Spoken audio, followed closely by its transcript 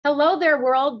Hello there,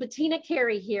 world. Bettina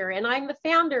Carey here, and I'm the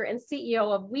founder and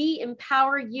CEO of We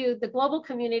Empower You, the global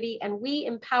community, and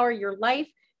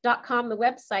WeEmpowerYourLife.com, the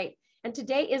website. And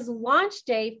today is launch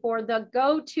day for the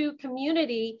go-to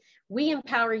community We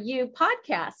Empower You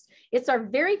podcast. It's our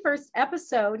very first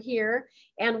episode here,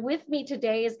 and with me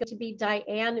today is going to be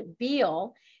Diane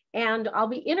Beal, and I'll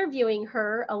be interviewing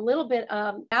her a little bit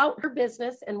about her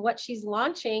business and what she's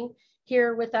launching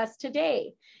here with us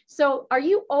today. So are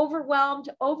you overwhelmed,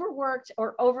 overworked,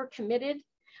 or overcommitted?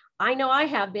 I know I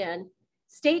have been.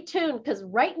 Stay tuned, because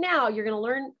right now you're going to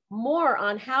learn more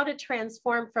on how to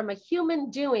transform from a human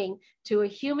doing to a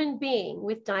human being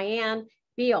with Diane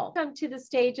Beal. Welcome to the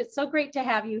stage. It's so great to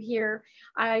have you here.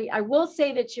 I will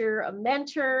say that you're a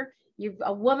mentor, you're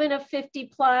a woman of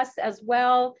 50 plus as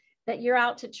well, that you're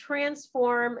out to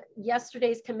transform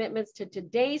yesterday's commitments to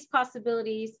today's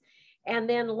possibilities, and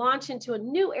then launch into a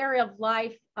new area of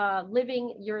life,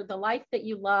 living the life that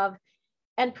you love,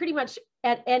 and pretty much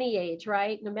at any age,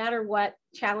 right? No matter what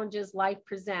challenges life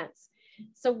presents.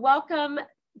 So welcome,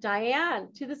 Diane,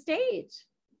 to the stage.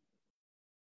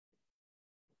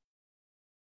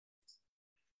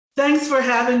 Thanks for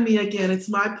having me again. It's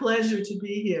my pleasure to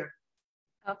be here.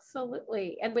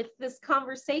 Absolutely. And with this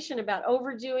conversation about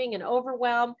overdoing and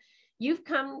overwhelm, you've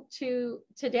come to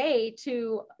today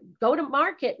to go to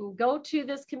market and go to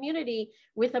this community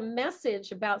with a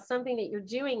message about something that you're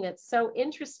doing that's so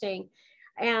interesting.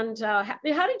 And how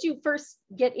did you first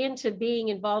get into being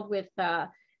involved with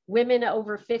women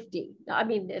over 50? I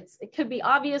mean, it could be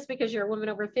obvious because you're a woman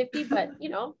over 50, but you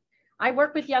know, I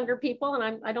work with younger people,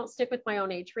 and I don't stick with my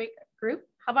own age group.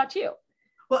 How about you?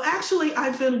 Well, actually,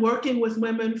 I've been working with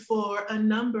women for a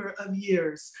number of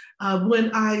years.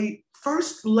 When I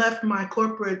first left my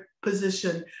corporate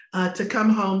position to come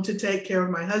home to take care of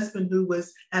my husband, who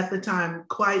was at the time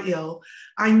quite ill,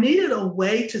 I needed a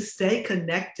way to stay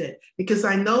connected because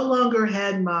I no longer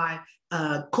had my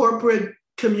corporate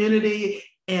community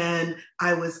and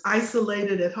I was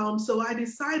isolated at home. So I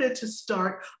decided to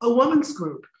start a women's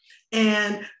group.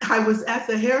 And I was at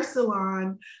the hair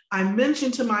salon. I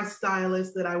mentioned to my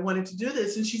stylist that I wanted to do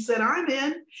this, and she said, I'm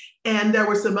in. And there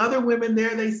were some other women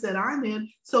there. They said, I'm in.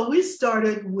 So we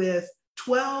started with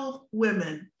 12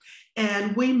 women,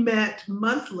 and we met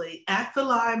monthly at the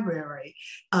library.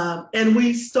 And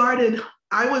we started,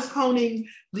 I was honing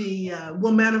the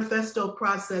Womanifesto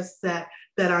process that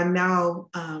I'm now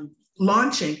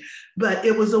launching, but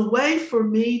it was a way for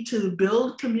me to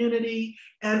build community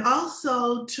and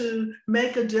also to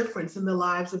make a difference in the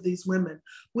lives of these women.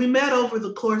 We met over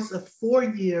the course of 4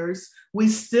 years. We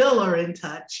still are in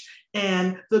touch,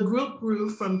 and the group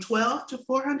grew from 12 to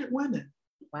 400 women.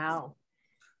 Wow.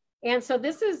 And so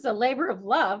this is a labor of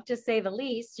love, to say the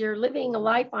least. You're living a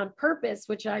life on purpose,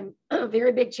 which I'm a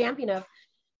very big champion of.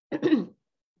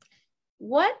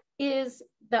 What is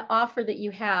the offer that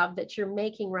you have that you're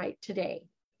making right today?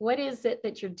 What is it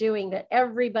that you're doing that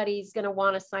everybody's going to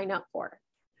want to sign up for?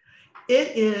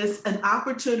 It is an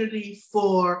opportunity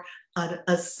for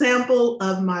a sample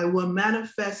of my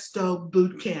Womanifesto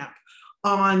bootcamp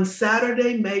on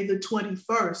Saturday, May the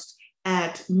 21st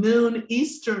at noon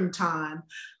Eastern time.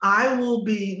 I will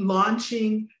be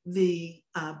launching the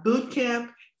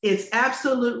bootcamp. It's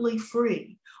absolutely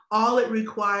free. All it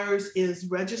requires is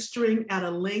registering at a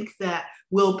link that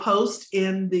we'll post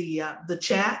in the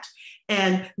chat.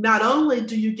 And not only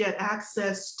do you get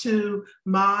access to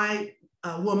my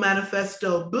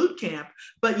Womanifesto bootcamp,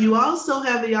 but you also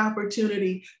have the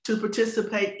opportunity to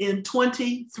participate in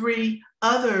 23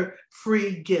 other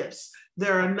free gifts.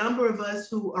 There are a number of us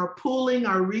who are pooling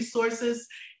our resources,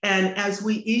 and as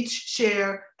we each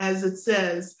share, as it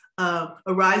says, a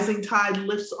rising tide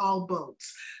lifts all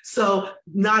boats. So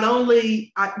not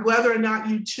only whether or not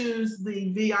you choose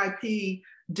the VIP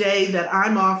day that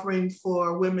I'm offering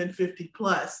for women 50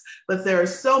 plus, but there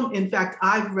are in fact,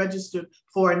 I've registered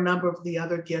for a number of the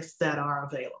other gifts that are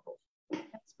available.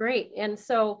 That's great. And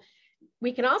so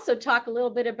we can also talk a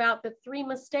little bit about the 3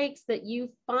 mistakes that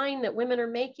you find that women are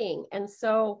making. And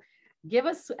so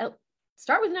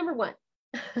start with number 1.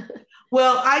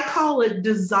 Well, I call it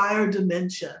desire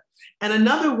dementia. And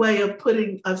another way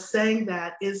of saying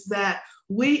that is that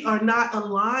we are not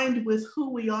aligned with who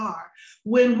we are.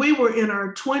 When we were in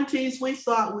our 20s, we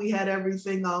thought we had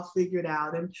everything all figured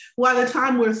out. And by the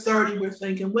time we're 30, we're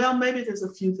thinking, well, maybe there's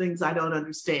a few things I don't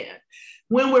understand.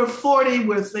 When we're 40,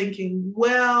 we're thinking,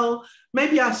 well,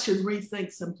 maybe I should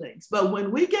rethink some things. But when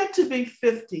we get to be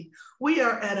 50, we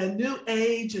are at a new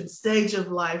age and stage of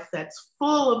life that's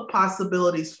full of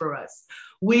possibilities for us.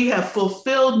 We have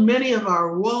fulfilled many of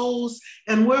our roles,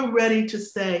 and we're ready to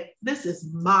say, this is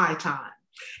my time.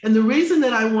 And the reason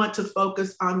that I want to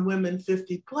focus on women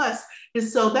 50 plus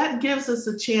is so that gives us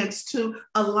a chance to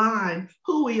align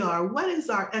who we are. What is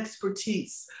our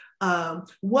expertise?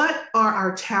 What are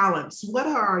our talents? What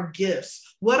are our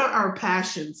gifts? What are our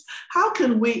passions? How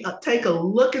can we take a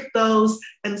look at those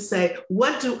and say,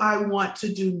 what do I want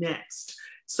to do next?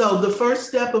 So the first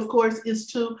step, of course, is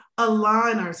to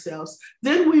align ourselves.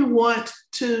 Then we want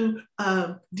to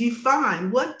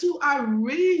define, what do I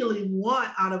really want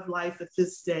out of life at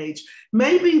this stage?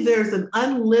 Maybe there's an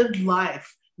unlived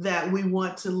life that we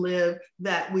want to live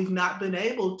that we've not been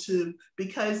able to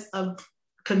because of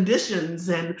conditions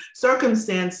and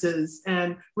circumstances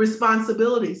and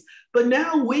responsibilities. But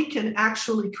now we can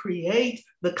actually create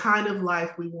the kind of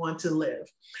life we want to live.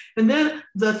 And then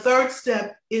the third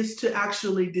step is to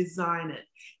actually design it.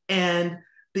 And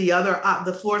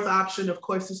the fourth option, of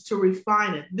course, is to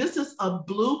refine it. This is a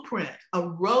blueprint, a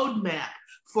roadmap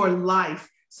for life,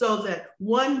 so that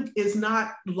one is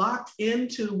not locked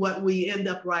into what we end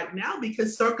up right now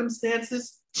because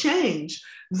circumstances change.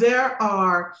 There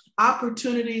are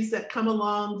opportunities that come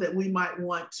along that we might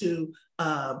want to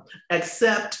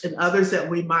accept and others that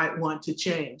we might want to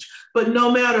change. But no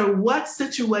matter what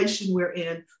situation we're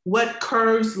in, what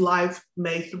curves life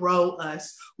may throw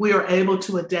us, we are able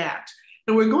to adapt.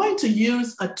 And we're going to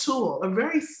use a tool, a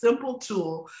very simple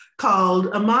tool called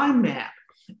a mind map.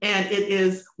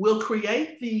 And we'll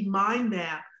create the mind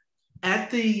map at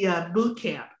the boot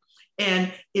camp.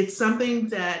 And it's something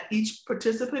that each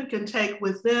participant can take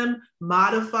with them,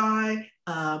 modify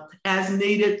as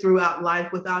needed throughout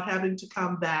life without having to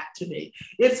come back to me.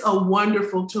 It's a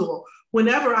wonderful tool.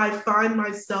 Whenever I find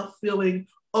myself feeling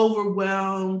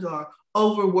overwhelmed or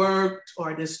overworked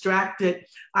or distracted,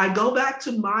 I go back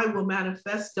to my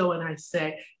Womanifesto and I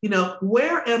say,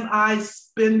 where am I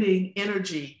spending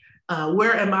energy?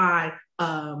 Where am I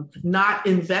not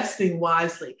investing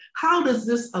wisely? How does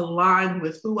this align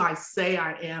with who I say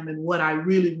I am and what I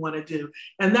really want to do?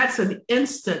 And that's an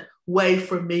instant way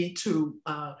for me to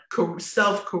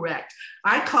self-correct.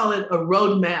 I call it a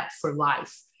roadmap for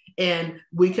life. And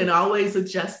we can always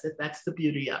adjust it. That's the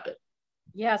beauty of it.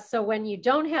 Yes. So when you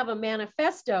don't have a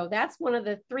manifesto, that's one of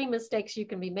the 3 mistakes you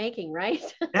can be making, right?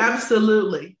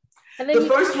 Absolutely. The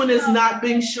first one is not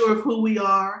being sure of who we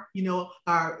are,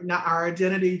 our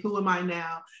identity. Who am I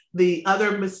now? The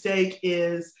other mistake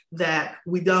is that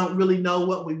we don't really know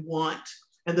what we want.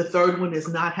 And the third one is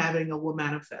not having a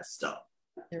manifesto.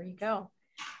 There you go.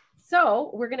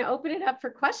 So we're going to open it up for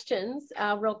questions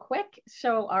real quick.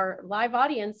 So our live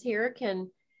audience here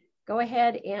can go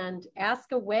ahead and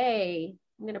ask away.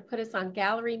 I'm going to put us on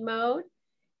gallery mode.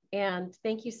 And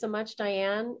thank you so much,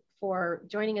 Diane, for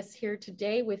joining us here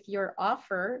today with your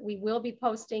offer. We will be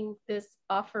posting this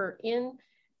offer in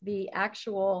the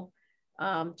actual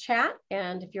chat.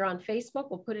 And if you're on Facebook,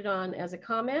 we'll put it on as a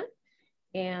comment.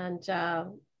 And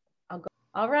I'll go.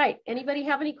 All right. Anybody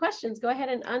have any questions? Go ahead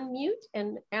and unmute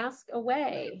and ask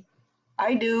away.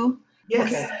 I do. Yes.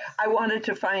 Okay. I wanted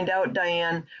to find out,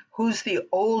 Diane, who's the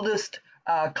oldest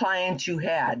client you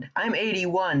had? I'm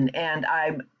 81 and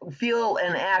I feel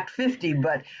and act 50,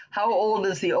 but how old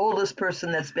is the oldest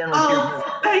person that's been with you?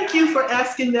 Thank you for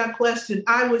asking that question.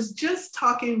 I was just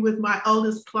talking with my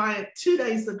oldest client 2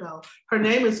 days ago. Her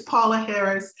name is Paula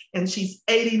Harris and she's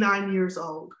 89 years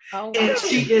old. Oh, wow. And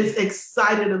she is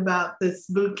excited about this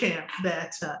boot camp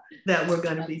that we're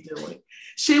going to be doing.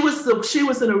 She was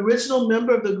an original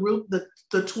member of the group,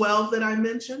 the 12 that I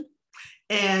mentioned.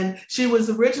 And she was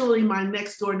originally my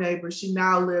next door neighbor. She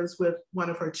now lives with one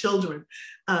of her children.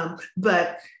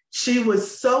 But she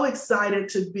was so excited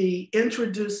to be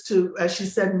introduced to, as she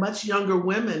said, much younger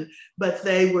women, but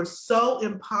they were so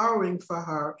empowering for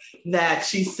her that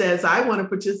she says, I want to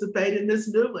participate in this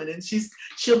new one. And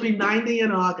she'll be 90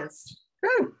 in August.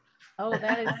 Oh,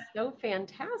 that is so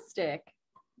fantastic.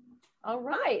 All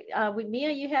right. With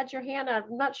Mia, you had your hand.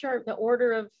 I'm not sure the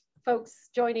order of folks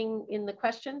joining in the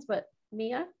questions, but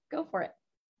Mia, go for it.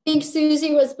 I think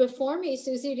Susie was before me.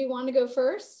 Susie, do you want to go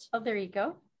first? Oh, there you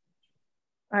go.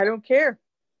 I don't care.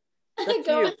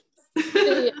 Go.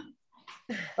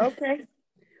 Okay.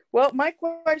 Well, my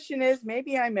question is,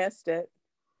 maybe I missed it,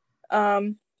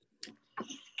 Diane,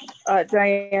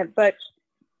 but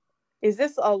is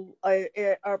this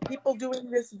are people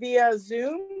doing this via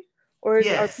Zoom or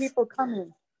are people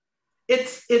coming?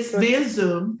 It's via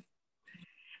Zoom.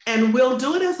 And we'll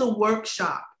do it as a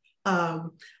workshop.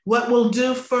 What we'll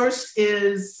do first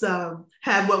is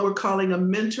have what we're calling a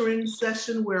mentoring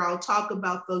session where I'll talk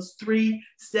about those 3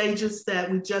 stages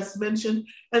that we just mentioned.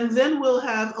 And then we'll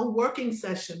have a working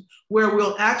session where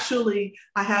we'll actually,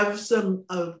 I have some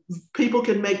people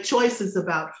can make choices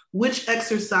about which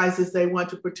exercises they want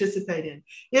to participate in.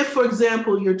 If, for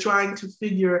example, you're trying to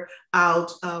figure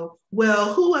out,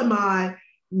 well, who am I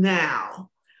now?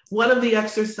 One of the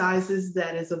exercises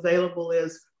that is available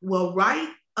is, well, write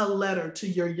a letter to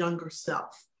your younger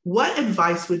self. What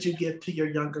advice would you give to your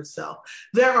younger self?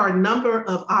 There are a number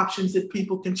of options that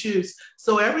people can choose.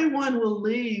 So everyone will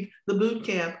leave the boot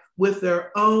camp with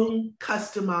their own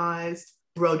customized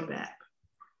roadmap.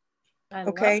 I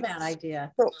love that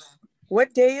idea. So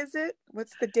what day is it?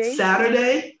 What's the date?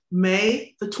 Saturday,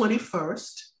 May the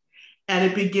 21st, and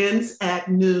it begins at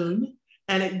noon,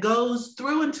 and it goes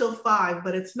through until 5,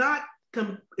 but it's not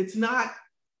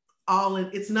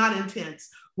intense.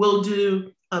 We'll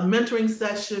do a mentoring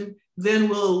session, then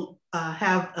we'll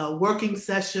have a working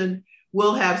session.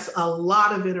 We'll have a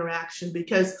lot of interaction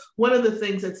because one of the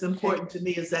things that's important to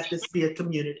me is that this be a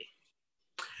community.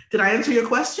 Did I answer your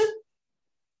question?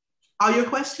 All your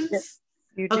questions? Yes,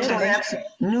 you did. Okay. So that's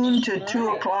noon to 2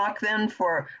 o'clock then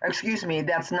for, excuse me,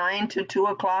 that's 9 to 2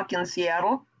 o'clock in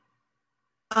Seattle?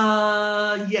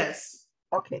 Yes.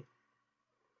 Okay.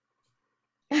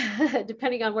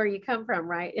 Depending on where you come from,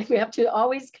 right? We have to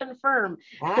always confirm.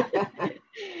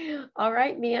 All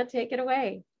right, Mia, take it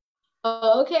away.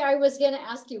 Okay, I was going to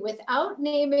ask you, without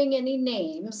naming any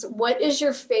names, what is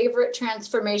your favorite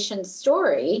transformation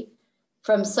story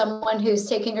from someone who's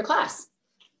taking your class?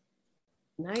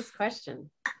 Nice question.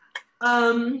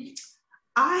 I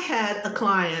had a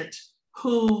client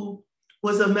who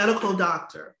was a medical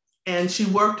doctor, and she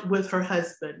worked with her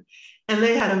husband, and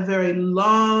they had a very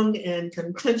long and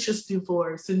contentious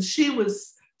divorce, and she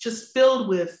was just filled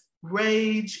with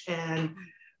rage and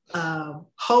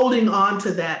holding on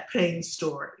to that pain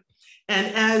story.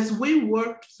 And as we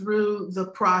worked through the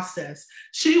process,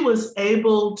 she was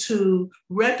able to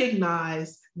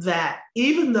recognize that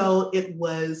even though it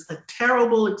was a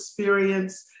terrible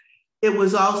experience, it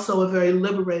was also a very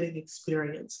liberating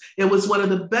experience. It was one of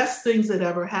the best things that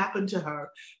ever happened to her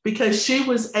because she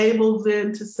was able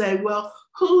then to say, well,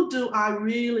 who do I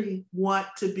really want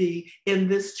to be in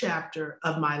this chapter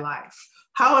of my life?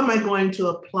 How am I going to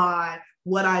apply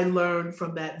what I learned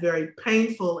from that very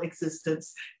painful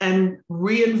existence and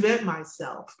reinvent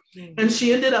myself? Mm-hmm. And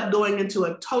she ended up going into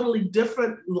a totally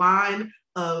different line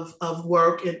of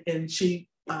work, and she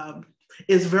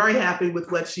is very happy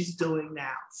with what she's doing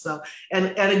now. So,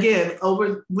 and again,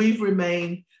 we've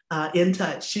remained in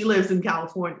touch. She lives in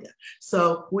California,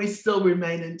 so we still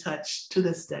remain in touch to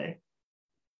this day.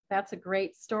 That's a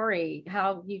great story,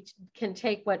 how you can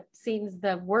take what seems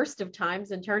the worst of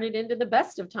times and turn it into the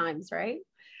best of times, right?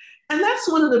 And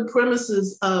that's one of the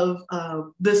premises of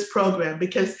this program,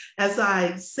 because as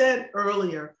I said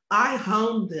earlier, I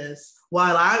honed this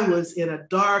while I was in a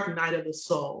dark night of the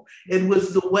soul. It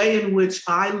was the way in which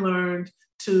I learned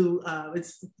to,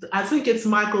 I think it's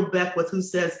Michael Beckwith who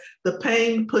says, the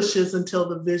pain pushes until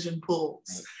the vision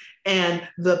pulls. Right. And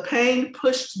the pain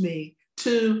pushed me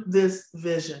to this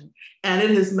vision, and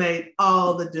it has made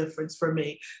all the difference for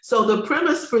me. So the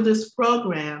premise for this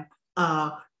program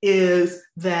is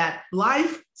that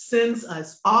life sends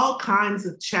us all kinds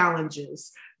of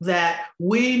challenges that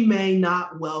we may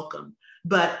not welcome.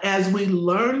 But as we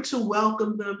learn to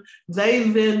welcome them, they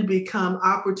then become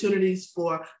opportunities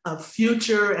for a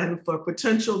future and for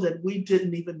potential that we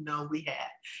didn't even know we had.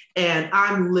 And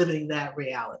I'm living that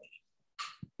reality.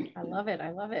 I love it.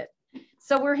 I love it.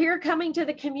 So we're here coming to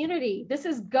the community. This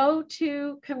is go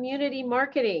to community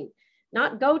marketing,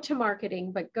 not go to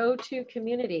marketing, but go to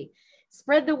community.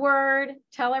 Spread the word,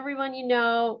 tell everyone you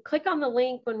know, click on the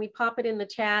link when we pop it in the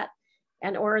chat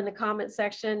and or in the comment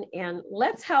section, and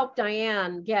let's help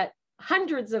Diane get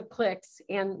hundreds of clicks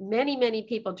and many, many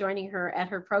people joining her at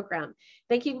her program.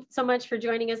 Thank you so much for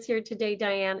joining us here today,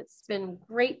 Diane. It's been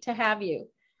great to have you.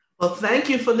 Well, thank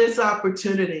you for this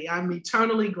opportunity. I'm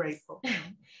eternally grateful.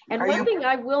 And one thing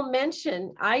I will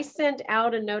mention, I sent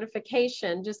out a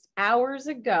notification just hours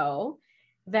ago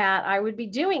that I would be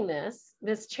doing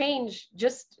this change.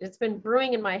 Just, it's been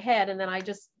brewing in my head, and then I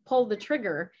just pulled the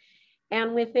trigger.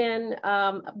 And within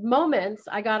moments,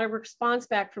 I got a response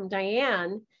back from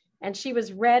Diane, and she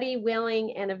was ready,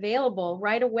 willing, and available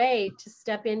right away to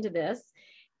step into this.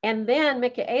 And then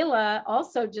Michaela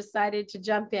also decided to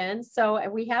jump in. So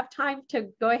we have time to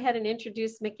go ahead and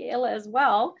introduce Michaela as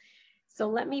well. So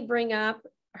let me bring up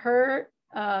her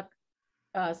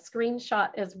screenshot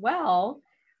as well.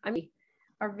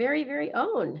 our very, very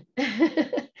own.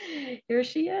 Here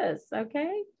she is.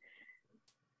 Okay.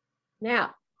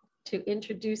 Now, to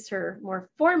introduce her more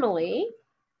formally,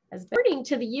 according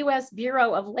to the U.S.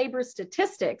 Bureau of Labor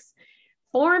Statistics,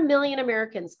 4 million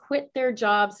Americans quit their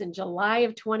jobs in July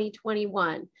of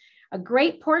 2021. A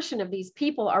great portion of these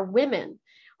people are women.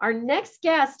 Our next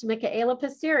guest, Michaela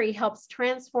Passeri, helps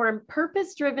transform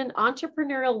purpose-driven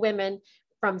entrepreneurial women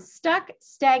from stuck,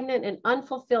 stagnant, and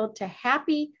unfulfilled to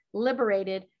happy,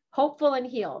 liberated, hopeful, and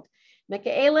healed.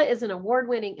 Michaela is an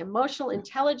award-winning emotional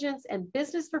intelligence and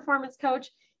business performance coach,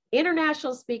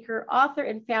 international speaker, author,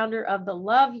 and founder of the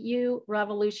Love You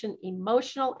Revolution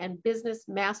Emotional and Business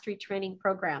Mastery Training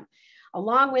Program.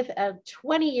 Along with a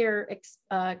 20-year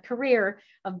career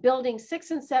of building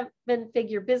 6- and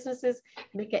 7-figure businesses,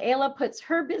 Michaela puts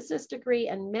her business degree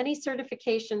and many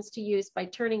certifications to use by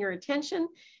turning her attention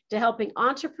to helping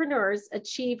entrepreneurs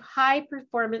achieve high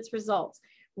performance results.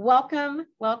 Welcome,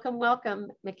 welcome,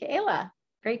 welcome, Michaela.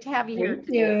 Great to have you here. Thank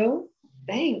you.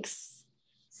 Thanks.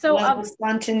 So the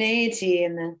spontaneity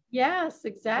and the yes,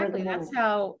 exactly. That's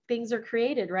how things are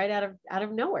created, right out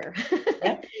of nowhere.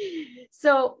 Yep.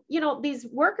 So, these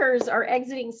workers are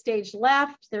exiting stage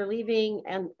left. They're leaving,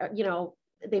 and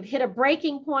they've hit a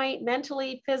breaking point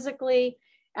mentally, physically,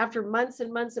 after months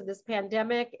and months of this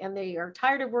pandemic, and they are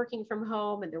tired of working from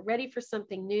home, and they're ready for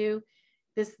something new.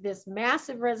 This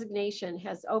massive resignation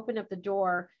has opened up the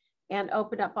door and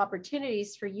opened up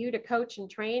opportunities for you to coach and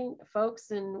train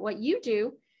folks in what you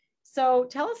do. So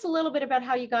tell us a little bit about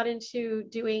how you got into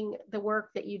doing the work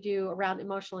that you do around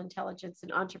emotional intelligence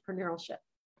and entrepreneurship.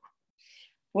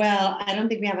 Well, I don't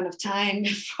think we have enough time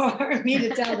for me to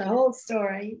tell the whole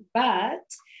story, but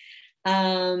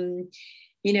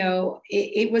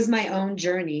it was my own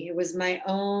journey. It was my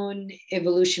own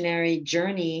evolutionary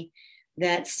journey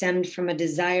that stemmed from a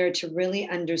desire to really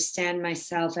understand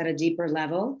myself at a deeper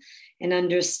level and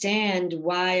understand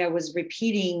why I was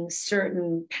repeating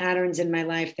certain patterns in my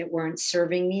life that weren't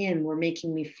serving me and were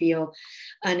making me feel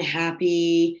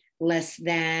unhappy, less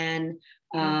than,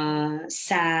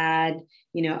 sad,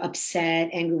 upset,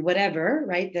 angry, whatever,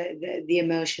 right? The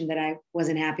emotion that I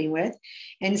wasn't happy with.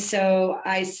 And so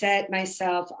I set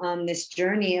myself on this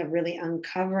journey of really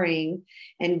uncovering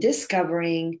and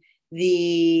discovering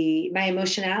my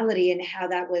emotionality and how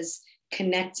that was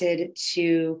connected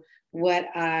to what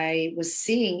I was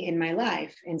seeing in my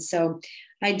life. And so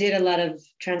I did a lot of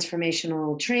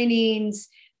transformational trainings,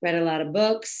 read a lot of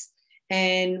books.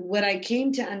 And what I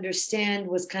came to understand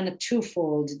was kind of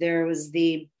twofold. There was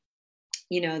the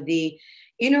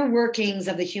inner workings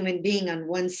of the human being on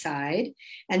one side,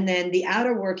 and then the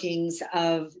outer workings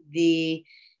of the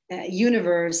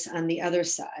universe on the other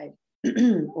side.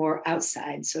 Or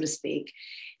outside, so to speak.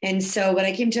 And so what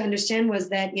I came to understand was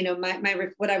that,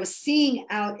 what I was seeing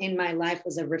out in my life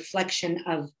was a reflection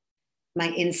of my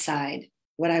inside,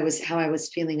 how I was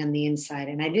feeling on the inside.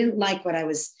 And I didn't like what I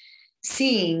was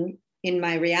seeing in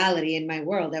my reality, in my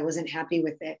world. I wasn't happy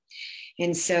with it.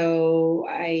 And so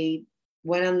I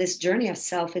went on this journey of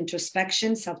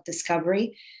self-introspection,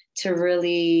 self-discovery, to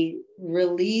really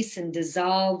release and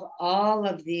dissolve all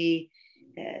of the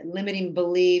limiting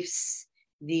beliefs,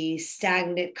 the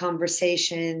stagnant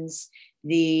conversations,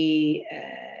 the,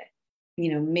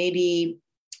 maybe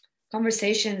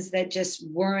conversations that just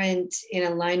weren't in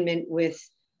alignment with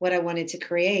what I wanted to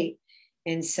create.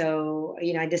 And so,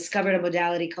 I discovered a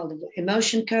modality called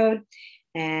emotion code,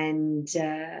 and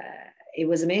it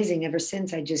was amazing. Ever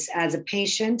since, I just, as a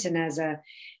patient and as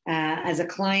a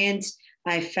client,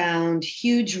 I found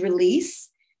huge release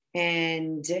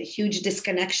and huge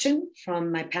disconnection from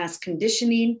my past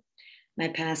conditioning, my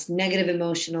past negative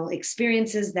emotional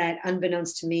experiences that,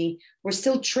 unbeknownst to me, were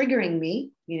still triggering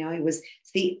me. It was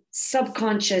the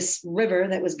subconscious river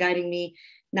that was guiding me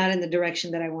not in the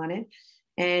direction that I wanted.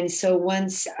 And so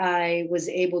once I was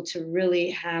able to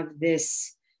really have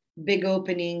this big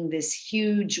opening, this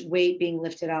huge weight being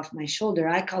lifted off my shoulder,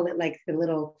 I call it like the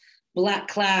little black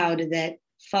cloud that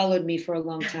followed me for a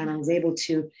long time. I was able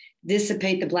to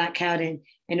dissipate the black cloud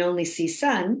and only see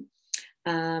sun.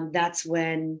 That's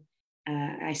when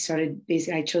I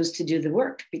chose to do the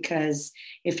work, because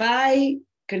if I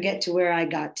could get to where I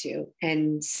got to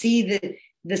and see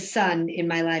the sun in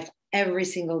my life every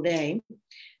single day,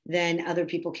 then other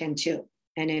people can too.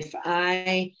 And if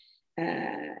I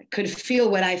could feel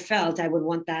what I felt, I would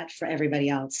want that for everybody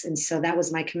else. And so that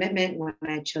was my commitment when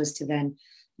I chose to then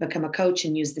become a coach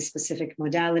and use the specific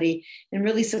modality and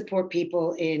really support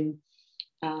people in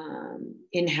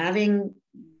having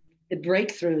the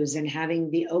breakthroughs and having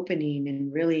the opening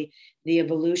and really the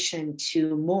evolution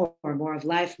to more of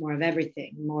life, more of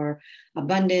everything, more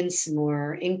abundance,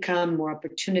 more income, more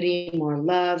opportunity, more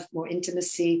love, more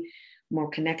intimacy, more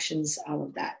connections, all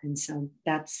of that. And so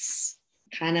that's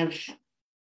kind of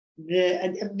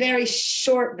a very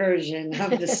short version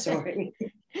of the story.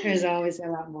 There's always a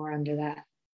lot more under that.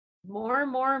 More.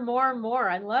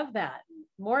 I love that.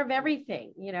 More of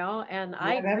everything, you know, and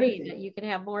I agree that you can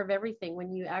have more of everything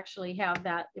when you actually have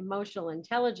that emotional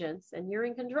intelligence and you're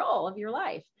in control of your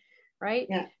life, right?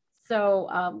 Yeah. So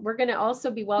we're going to also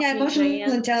be welcoming emotional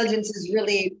Diane. Intelligence is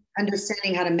really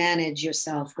understanding how to manage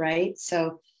yourself, right?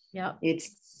 So yeah,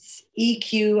 it's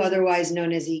EQ, otherwise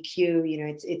known as EQ. You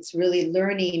know, it's really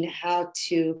learning how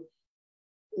to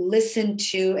listen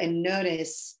to and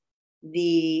notice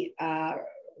the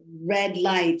red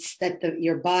lights that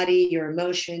your body, your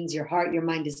emotions, your heart, your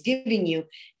mind is giving you,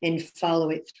 and follow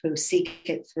it through, seek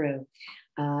it through,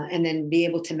 and then be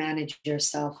able to manage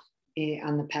yourself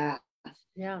on the path.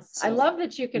 Yes, so I love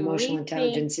that you can emotional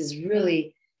intelligence is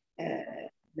really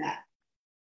that.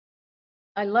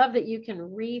 I love that you can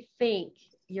rethink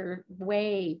your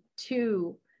way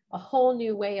to a whole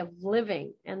new way of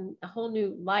living and a whole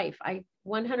new life. I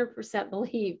 100%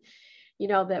 believe, you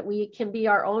know, that we can be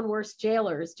our own worst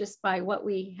jailers just by what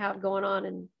we have going on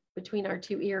in between our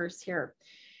two ears here.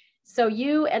 So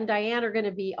you and Diane are going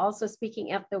to be also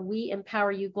speaking at the We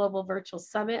Empower You Global Virtual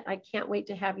Summit. I can't wait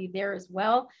to have you there as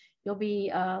well. You'll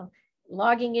be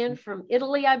logging in from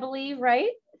Italy, I believe,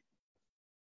 right?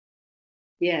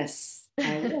 Yes,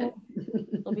 I will.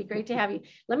 It'll be great to have you.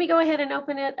 Let me go ahead and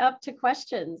open it up to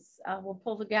questions. We'll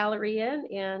pull the gallery in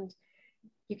and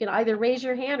you can either raise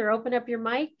your hand or open up your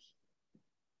mic.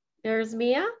 There's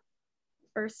Mia,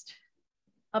 first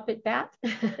up at bat.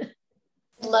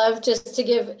 Love just to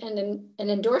give an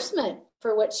endorsement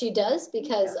for what she does,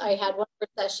 because I had one of her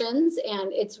sessions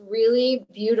and it's really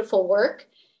beautiful work.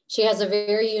 She has a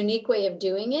very unique way of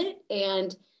doing it.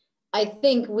 And I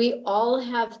think we all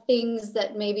have things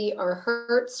that maybe are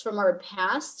hurts from our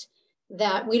past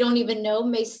that we don't even know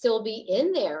may still be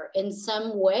in there in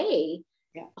some way,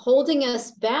 holding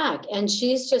us back. And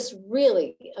she's just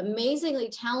really amazingly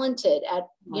talented at,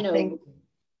 you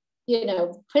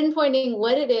know, pinpointing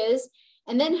what it is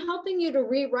and then helping you to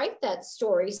rewrite that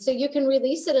story so you can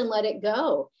release it and let it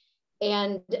go.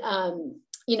 And,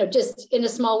 you know, just in a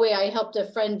small way, I helped a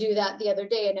friend do that the other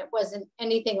day, and it wasn't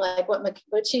anything like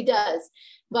what she does,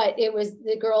 but it was,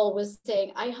 the girl was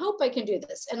saying, I hope I can do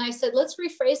this. And I said, let's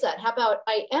rephrase that. How about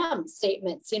I am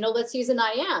statements? You know, let's use an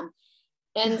I am.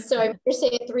 And so I made her say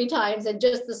it 3 times, and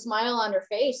just the smile on her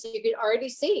face, you could already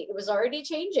see it was already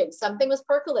changing. Something was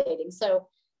percolating. So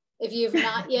if you've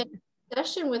not yet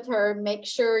session with her, make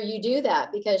sure you do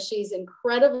that, because she's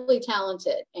incredibly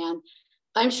talented. And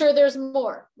I'm sure there's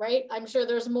more, right? I'm sure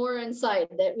there's more inside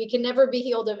that we can never be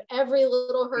healed of every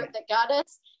little hurt that got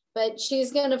us, but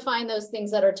she's going to find those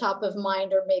things that are top of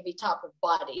mind or maybe top of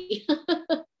body.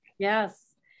 Yes.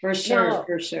 For sure, no,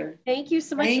 for sure. Thank you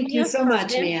so much. Thank Mia, you so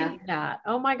much, Mia. That.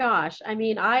 Oh my gosh. I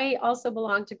mean, I also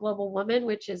belong to Global Woman,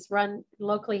 which is run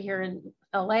locally here in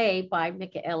LA by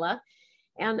Michaela.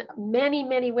 And many,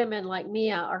 many women like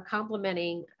Mia are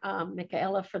complimenting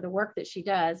Michaela for the work that she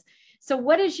does. So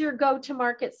what is your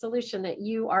go-to-market solution that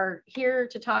you are here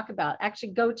to talk about? Actually,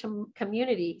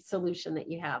 go-to-community solution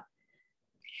that you have?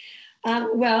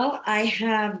 Well, I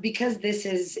have, because this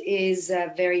is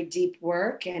a very deep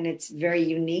work and it's very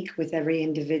unique with every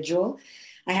individual,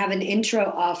 I have an intro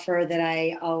offer that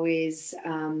I always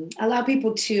allow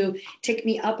people to take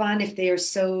me up on if they are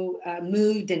so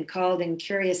moved and called and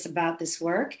curious about this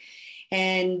work.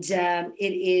 And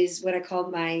it is what I call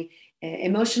my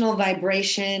emotional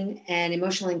vibration and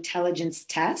emotional intelligence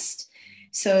test.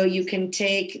 So you can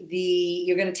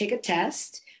you're going to take a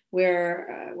test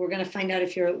where we're going to find out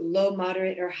if you're low,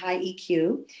 moderate, or high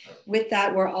EQ. With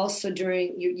that, we're also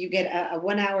you get a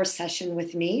 1-hour session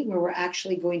with me where we're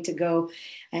actually going to go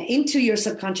into your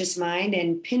subconscious mind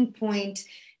and pinpoint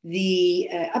the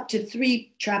up to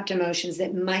 3 trapped emotions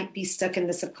that might be stuck in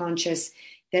the subconscious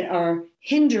that are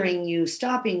hindering you,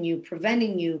 stopping you,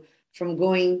 preventing you from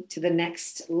going to the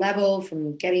next level,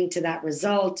 from getting to that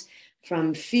result,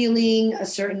 from feeling a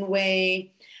certain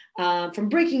way, from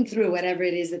breaking through whatever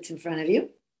it is that's in front of you.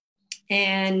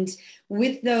 And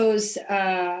with those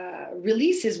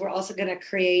releases, we're also going to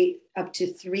create up to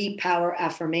 3 power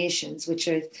affirmations, which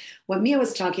is what Mia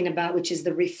was talking about, which is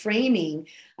the reframing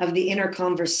of the inner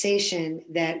conversation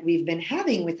that we've been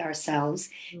having with ourselves,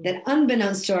 that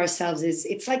unbeknownst to ourselves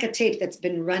it's like a tape that's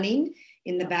been running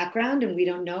in the background and we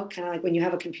don't know, kind of like when you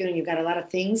have a computer and you've got a lot of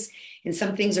things and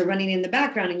some things are running in the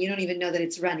background and you don't even know that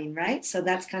it's running, right? So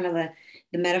that's kind of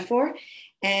the metaphor.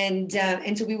 And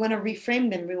so we want to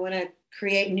reframe them. We want to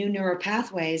create new neural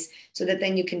pathways so that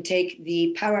then you can take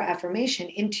the power affirmation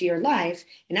into your life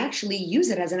and actually use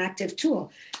it as an active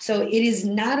tool. So it is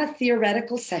not a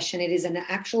theoretical session. It is an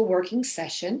actual working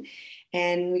session.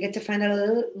 And we get to find out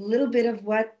a little bit of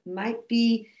what might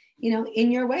be,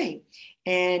 in your way.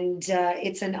 And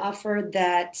it's an offer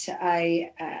that I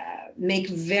make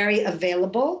very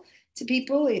available to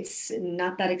people. It's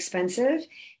not that expensive.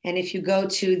 And if you go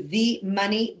to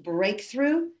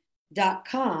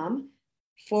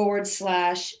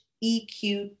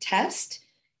themoneybreakthrough.com/EQ test,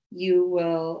 you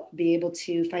will be able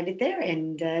to find it there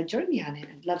and join me on it.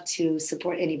 I'd love to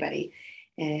support anybody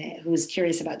who's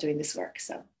curious about doing this work.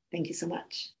 So thank you so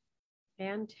much.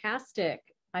 Fantastic.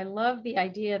 I love the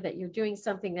idea that you're doing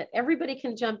something that everybody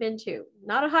can jump into,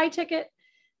 not a high ticket,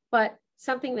 but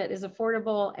something that is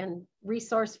affordable and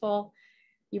resourceful.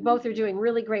 You both are doing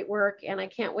really great work, and I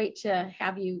can't wait to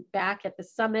have you back at the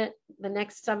summit. The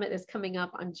next summit is coming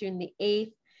up on June the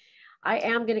 8th. I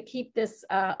am going to keep this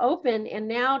open and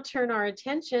now turn our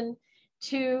attention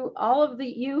to all of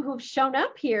you who've shown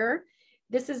up here.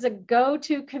 This is a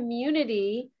go-to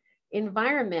community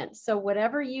environment. So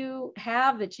whatever you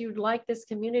have that you'd like this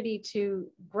community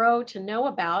to grow, to know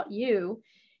about you,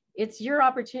 it's your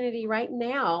opportunity right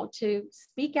now to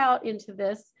speak out into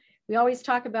this. We always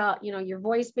talk about, your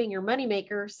voice being your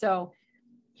moneymaker. So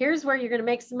here's where you're going to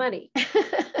make some money.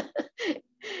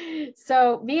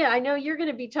 So Mia, I know you're going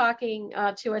to be talking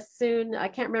to us soon. I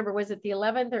can't remember, was it the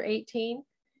 11th or 18th?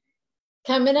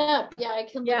 Coming up. Yeah, I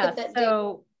can look at that date.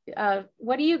 So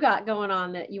what do you got going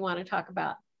on that you want to talk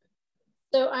about?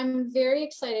 So I'm very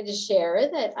excited to share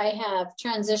that I have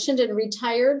transitioned and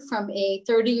retired from a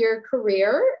 30-year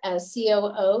career as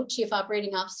COO, Chief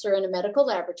Operating Officer in a medical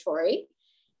laboratory.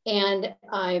 And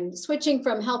I'm switching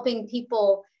from helping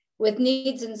people with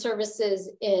needs and services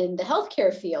in the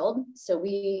healthcare field. So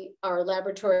our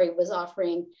laboratory was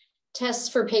offering tests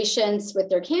for patients with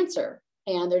their cancer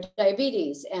and their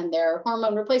diabetes and their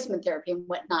hormone replacement therapy and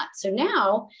whatnot. So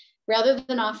now, rather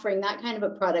than offering that kind of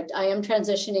a product, I am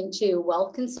transitioning to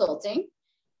wealth consulting,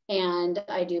 and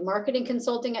I do marketing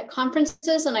consulting at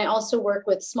conferences. And I also work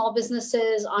with small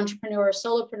businesses, entrepreneurs,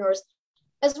 solopreneurs,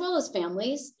 as well as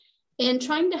families, in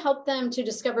trying to help them to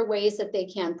discover ways that they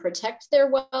can protect their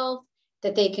wealth,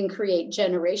 that they can create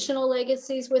generational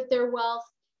legacies with their wealth.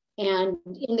 And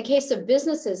in the case of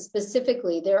businesses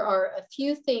specifically, there are a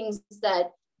few things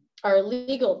that are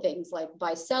legal things like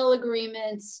buy-sell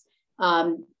agreements,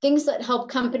 things that help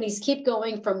companies keep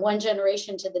going from one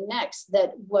generation to the next,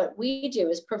 that what we do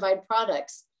is provide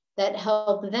products that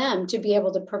help them to be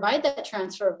able to provide that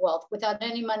transfer of wealth without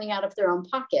any money out of their own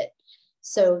pocket.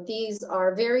 So these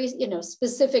are very,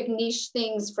 specific niche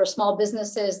things for small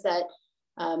businesses that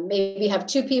maybe have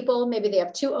two people, maybe they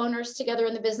have two owners together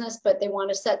in the business, but they want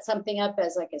to set something up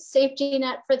as like a safety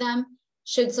net for them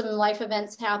should some life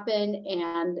events happen.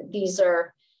 And these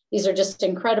are just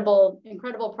incredible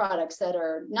products that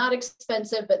are not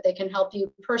expensive, but they can help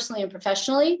you personally and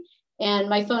professionally. And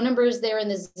my phone number is there in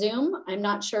the Zoom. I'm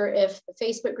not sure if the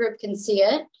Facebook group can see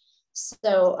it.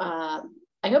 So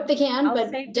I hope they can. I'll but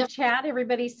save the chat.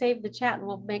 Everybody save the chat, and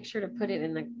we'll make sure to put it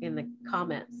in the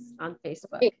comments on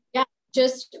Facebook. Yeah,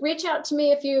 just reach out to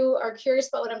me if you are curious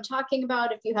about what I'm talking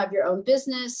about. If you have your own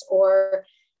business, or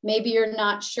maybe you're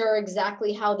not sure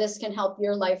exactly how this can help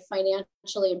your life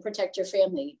financially and protect your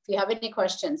family. If you have any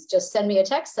questions, just send me a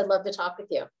text. I'd love to talk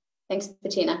with you. Thanks,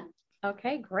 Bettina.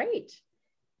 Okay, great.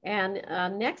 And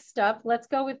next up, let's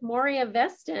go with Moria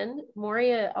Veston.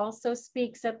 Moria also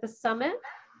speaks at the summit,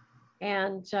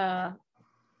 and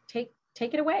take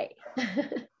it away.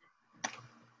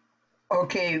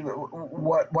 Okay,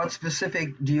 what specific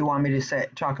do you want me to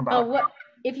talk about?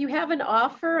 If you have an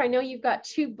offer, I know you've got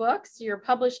 2 books. You're a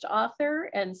published author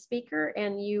and speaker,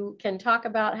 and you can talk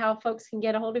about how folks can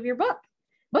get a hold of your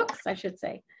books, I should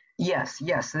say. Yes,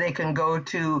 they can go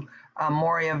to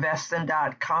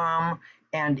moriaveston.com,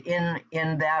 and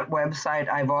in that website,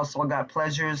 I've also got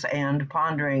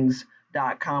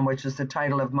pleasuresandponderings.com, which is the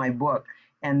title of my book,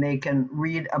 and they can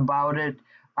read about it.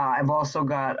 I've also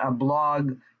got a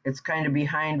blog. It's kind of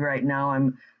behind right now.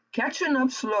 I'm catching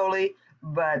up slowly,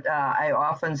 but I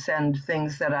often send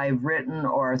things that I've written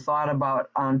or thought about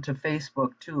onto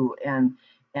Facebook too, and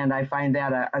I find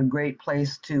that a great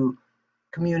place to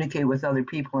communicate with other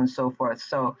people and so forth.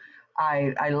 So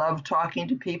I love talking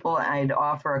to people. I'd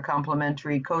offer a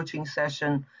complimentary coaching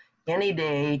session any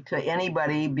day to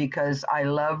anybody because I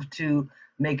love to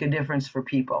make a difference for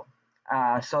people.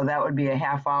 So that would be a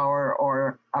half hour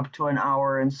or up to an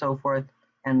hour and so forth,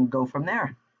 and go from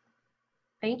there.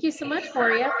 Thank you so much,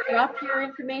 Gloria. Drop your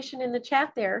information in the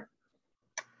chat there.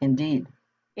 Indeed.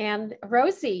 And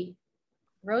Rosie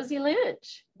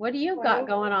Lynch, what do you got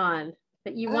going on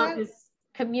that you want this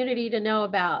community to know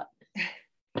about?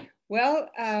 Well,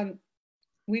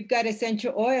 we've got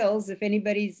essential oils. If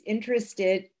anybody's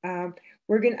interested, I'm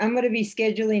going to be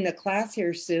scheduling a class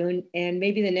here soon, and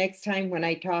maybe the next time when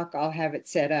I talk, I'll have it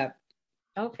set up.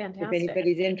 Oh, fantastic. If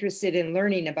anybody's interested in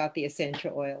learning about the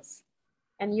essential oils.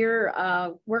 And you're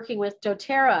working with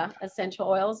doTERRA essential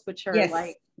oils, which are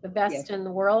like the best in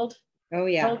the world. Oh,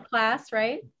 yeah. World class,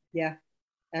 right? Yeah,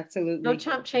 absolutely. No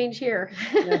chump change here.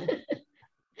 No.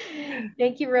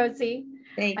 Thank you, Rosie.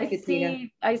 Thanks, Katina.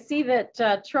 I see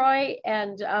that Troy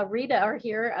and Rita are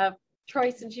here.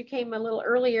 Troy, since you came a little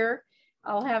earlier,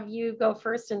 I'll have you go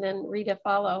first and then Rita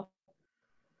follow.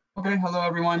 Okay, hello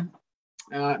everyone.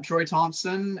 Troy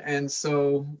Thompson. And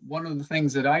so one of the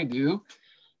things that I do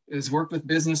is work with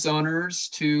business owners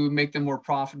to make them more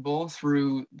profitable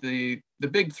through the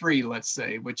big three, let's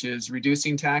say, which is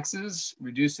reducing taxes,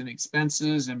 reducing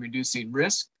expenses, and reducing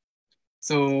risk.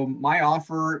 So my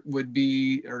offer would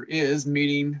be, or is,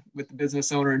 meeting with the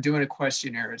business owner and doing a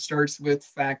questionnaire. It starts with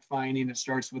fact finding, it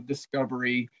starts with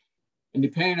discovery, and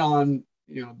depending on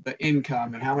the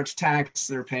income and how much tax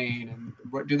they're paying and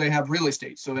what do they have real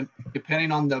estate. So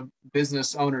depending on the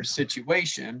business owner's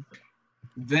situation,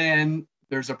 then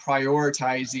there's a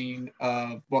prioritizing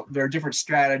of, well, there are different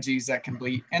strategies that can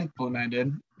be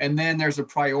implemented. And then there's a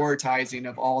prioritizing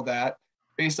of all that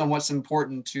based on what's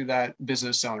important to that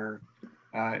business owner.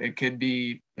 It could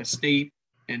be estate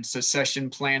and succession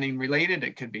planning related.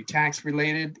 It could be tax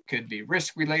related, it could be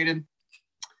risk related.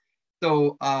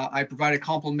 So I provide a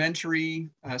complimentary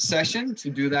session to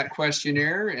do that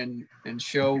questionnaire and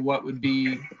show what would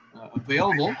be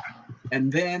available. And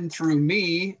then through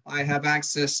me, I have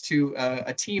access to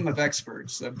a team of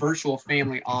experts. A virtual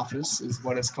family office is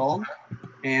what it's called.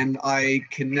 And I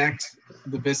connect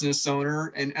the business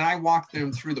owner and I walk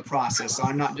them through the process. So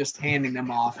I'm not just handing them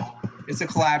off. It's a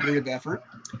collaborative effort.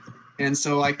 And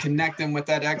so I connect them with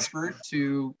that expert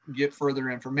to get further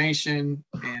information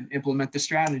and implement the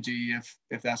strategy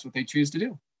if that's what they choose to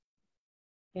do.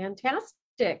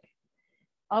 Fantastic.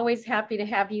 Always happy to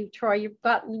have you, Troy. You've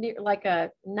got like a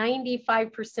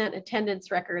 95% attendance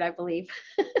record, I believe.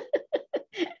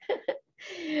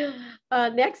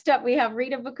 Next up, we have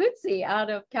Rita Bacuzzi out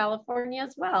of California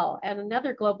as well, and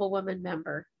another Global Woman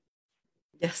member.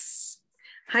 Yes.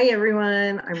 Hi,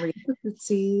 everyone. I'm Rita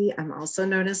Bacuzzi. I'm also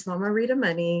known as Mama Rita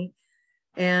Money.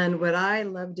 And what I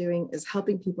love doing is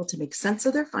helping people to make sense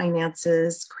of their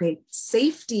finances, create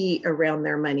safety around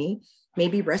their money,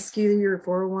 maybe rescue your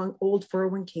old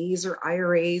 401ks or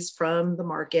IRAs from the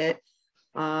market,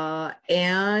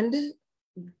 and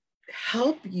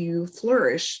help you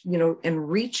flourish, and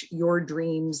reach your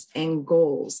dreams and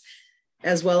goals,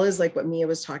 as well as like what Mia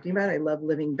was talking about. I love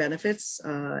living benefits,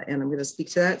 and I'm going to speak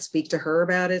to that, speak to her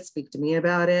about it, speak to me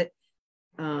about it,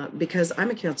 because I'm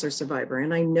a cancer survivor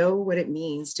and I know what it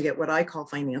means to get what I call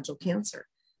financial cancer.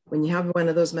 When you have one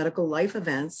of those medical life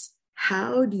events,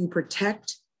 how do you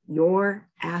protect your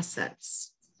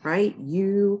assets, right?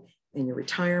 You and your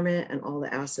retirement and all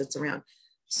the assets around.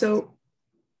 So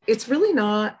it's really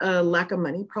not a lack of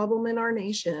money problem in our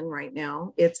nation right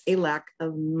now. It's a lack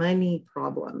of money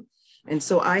problem. And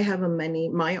so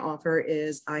my offer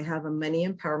is I have a money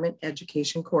empowerment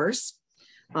education course.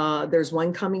 There's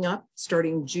one coming up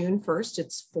starting June 1st.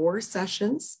 It's 4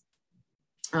 sessions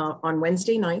on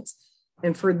Wednesday nights.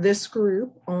 And for this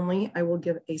group only, I will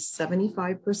give a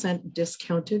 75%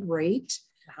 discounted rate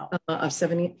of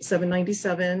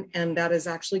 $797. And that is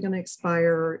actually going to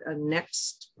expire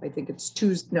next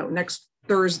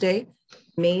Thursday,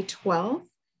 May 12th.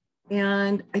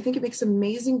 And I think it makes an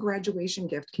amazing graduation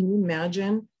gift. Can you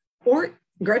imagine? Or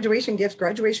graduation gift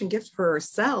for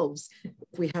ourselves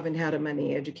if we haven't had a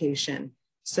money education.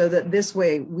 So that this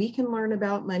way we can learn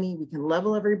about money, we can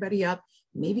level everybody up,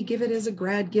 maybe give it as a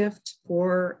grad gift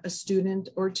for a student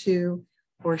or two,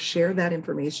 or share that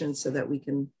information so that we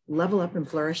can level up and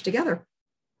flourish together.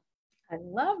 I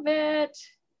love it.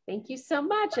 Thank you so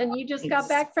much. And you just got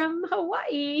back from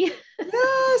Hawaii.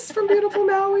 Yes, from beautiful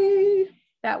Maui.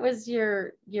 That was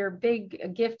your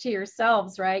big gift to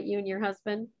yourselves, right? You and your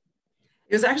husband?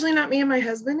 It was actually not me and my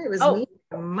husband. It was me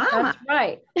and Mama. That's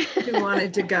right. Who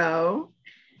wanted to go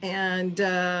and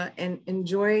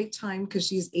enjoy time, because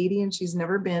she's 80 and she's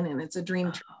never been, and it's a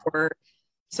dream trip for her.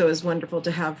 So it was wonderful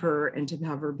to have her and to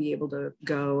have her be able to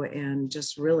go and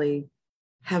just really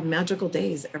have magical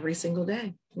days every single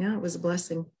day. Yeah, it was a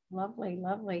blessing. Lovely,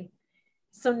 lovely.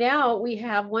 So now we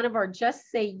have one of our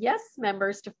Just Say Yes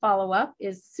members to follow up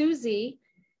is Susie.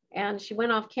 And she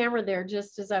went off camera there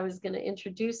just as I was going to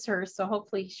introduce her. So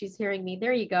hopefully she's hearing me.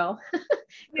 There you go.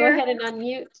 Go ahead and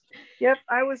unmute. Yep,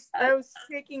 I was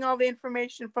taking all the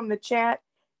information from the chat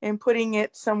and putting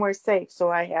it somewhere safe, so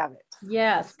I have it.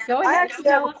 Yes, go ahead. I actually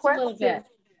have a question. A little bit.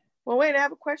 Well, wait, I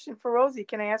have a question for Rosie.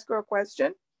 Can I ask her a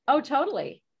question? Oh,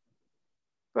 totally.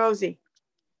 Rosie,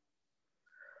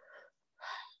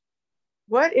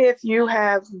 what if you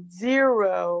have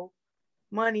zero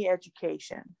money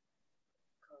education?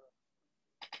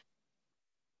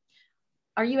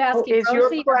 Are you asking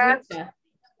Rosie or Rita?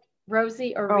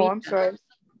 Rosie or Rita? Oh, I'm sorry.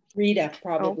 Rita,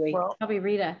 probably. Oh, well, probably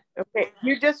Rita. Okay,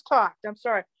 you just talked. I'm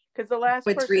sorry. Because the last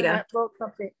person Rita. that wrote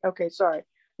something. Okay, sorry.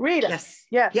 Rita.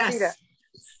 Yes. Rita.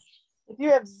 If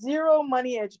you have zero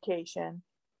money education,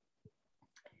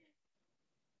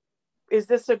 is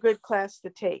this a good class to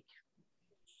take?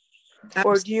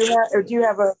 Absolutely. Or do you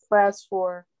have a class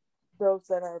for those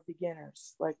that are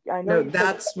beginners? Like I know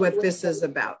that's what this is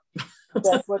about.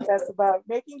 That's what that's about.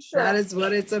 Making sure. That is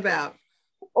what it's about.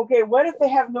 Okay, what if they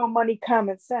have no money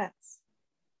common sense?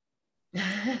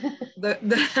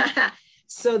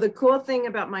 So the cool thing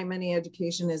about my money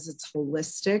education is it's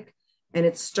holistic and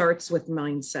it starts with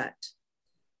mindset.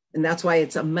 And that's why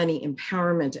it's a money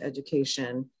empowerment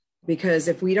education, because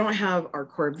if we don't have our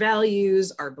core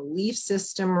values, our belief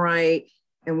system right,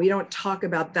 and we don't talk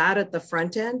about that at the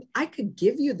front end, I could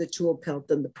give you the tool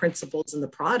belt and the principles and the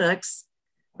products,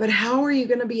 but how are you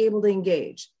going to be able to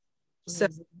engage? So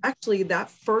actually that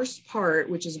first part,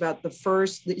 which is about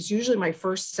it's usually my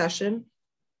first session,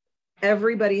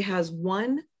 everybody has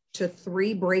 1 to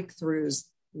 3 breakthroughs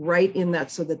right in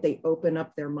that so that they open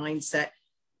up their mindset,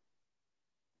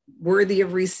 worthy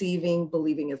of receiving,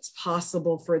 believing it's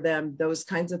possible for them, those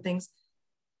kinds of things.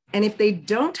 And if they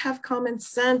don't have common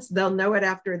sense, they'll know it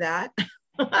after that.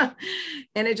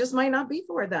 And it just might not be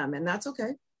for them. And that's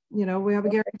okay. You know, we have a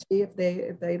guarantee if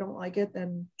they don't like it,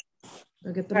 then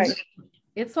they'll get the right.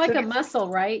 It's like a muscle,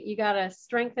 right? You got to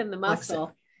strengthen the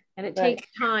muscle. And it takes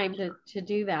time to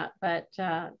do that. But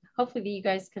hopefully you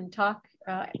guys can talk.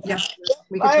 Yeah,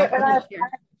 we can talk. I have 2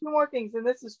 more things, and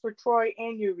this is for Troy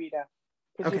and you, Rita,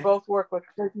 because you both work with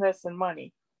business and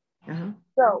money.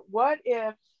 So what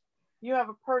if you have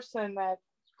a person that's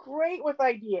great with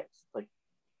ideas, like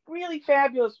really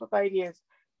fabulous with ideas,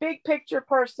 big picture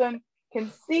person,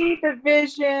 can see the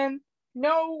vision,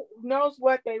 knows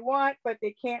what they want, but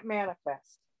they can't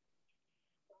manifest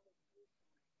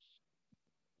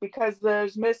because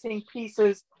there's missing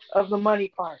pieces of the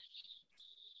money part.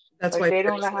 That's like why they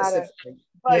don't know how to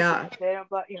budget. They don't,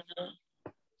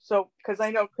 So,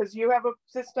 because you have a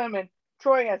system and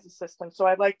Troy has a system, so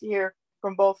I'd like to hear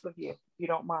from both of you, if you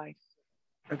don't mind.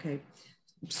 Okay.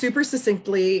 Super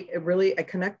succinctly, I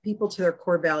connect people to their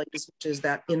core values, which is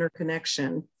that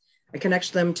interconnection. I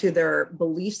connect them to their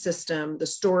belief system, the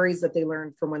stories that they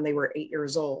learned from when they were 8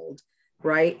 years old,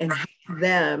 right? And help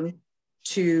them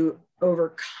to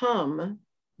overcome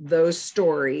those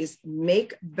stories,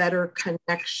 make better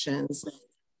connections,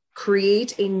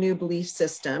 create a new belief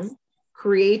system,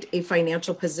 create a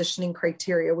financial positioning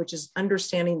criteria, which is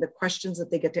understanding the questions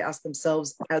that they get to ask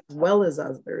themselves as well as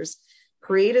others,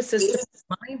 create a system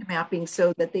of mind mapping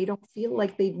so that they don't feel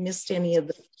like they've missed any of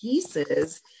the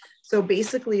pieces. So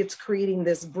basically it's creating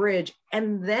this bridge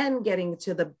and then getting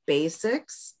to the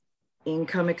basics,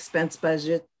 income, expense,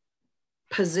 budget,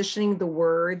 positioning the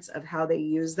words of how they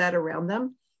use that around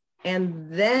them,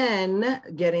 and then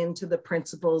get into the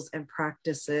principles and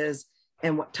practices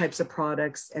and what types of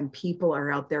products and people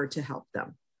are out there to help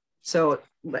them. So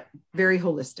very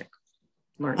holistic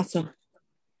learning. Awesome.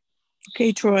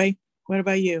 Okay, Troy, what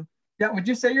about you? Yeah, would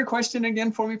you say your question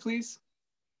again for me, please?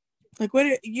 Like, what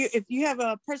if you have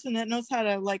a person that knows how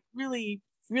to, like, really,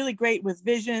 really great with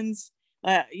visions,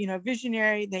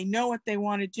 visionary, they know what they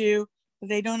want to do, but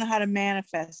they don't know how to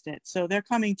manifest it. So they're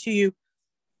coming to you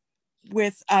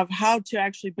with how to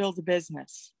actually build a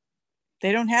business.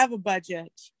 They don't have a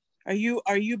budget. Are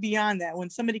you beyond that? When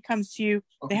somebody comes to you,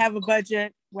 they have a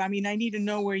budget. Well, I mean, I need to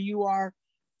know where you are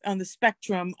on the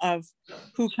spectrum of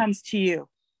who comes to you.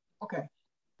 Okay.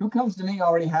 Who comes to me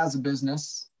already has a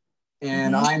business,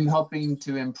 and I'm helping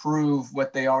to improve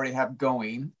what they already have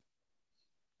going.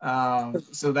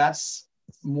 So that's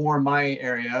more my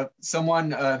area.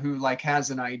 Someone who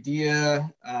has an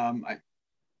idea.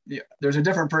 There's a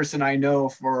different person I know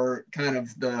for kind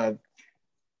of the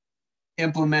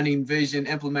implementing vision,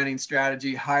 implementing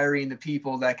strategy, hiring the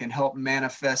people that can help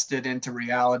manifest it into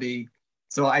reality.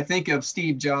 So I think of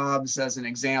Steve Jobs as an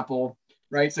example,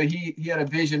 right? So he had a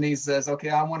vision. He says, okay,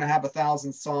 I want to have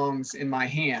 1,000 songs in my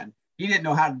hand. he didn't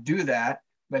know how to do that,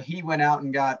 but he went out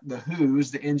and got the who's,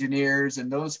 the engineers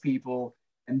and those people,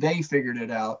 and they figured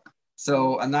it out.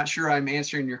 So I'm not sure I'm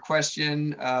answering your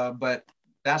question, but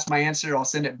that's my answer. I'll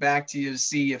send it back to you to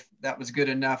see if that was good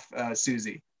enough,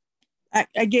 Susie.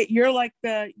 I get, you're like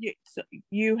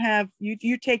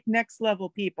you take next level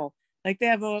people. Like they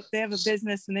have a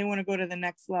business and they want to go to the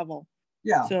next level.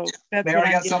 Yeah. So that's they what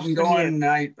already I'm got something from going, you.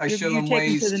 and I show them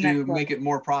ways to make level. it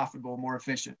more profitable, more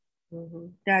efficient.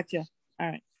 Gotcha. All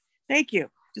right. Thank you.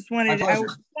 I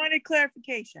wanted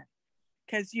clarification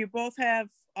because you both have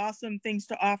awesome things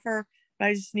to offer, but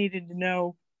I just needed to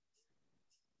know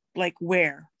like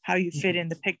how you fit in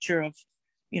the picture of,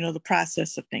 the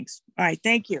process of things. All right.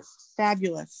 Thank you.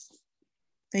 Fabulous.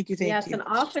 Thank you. Yes. And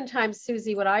oftentimes,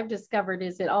 Susie, what I've discovered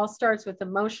is it all starts with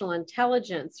emotional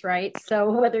intelligence, right? So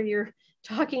whether you're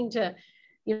talking to,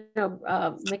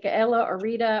 Michaela or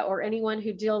Rita or anyone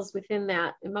who deals within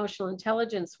that emotional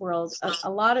intelligence world, a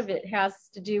lot of it has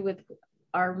to do with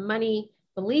our money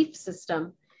belief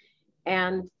system.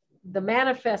 And the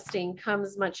manifesting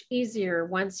comes much easier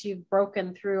once you've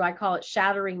broken through, I call it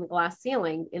shattering the glass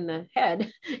ceiling in the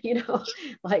head,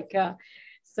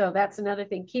 so that's another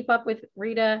thing. Keep up with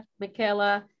Rita,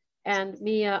 Michaela, and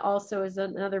Mia also is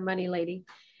another money lady.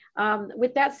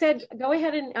 With that said, go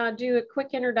ahead and do a quick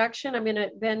introduction. I'm going to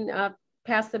then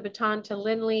pass the baton to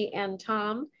Lindley and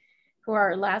Tom, who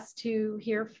are our last two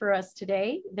here for us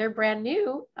today. They're brand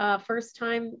new, first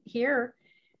time here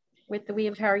with the We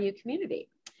Empower You community.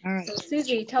 All right. So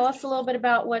Susie, tell us a little bit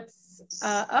about what's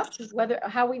up,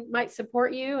 how we might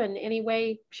support you in any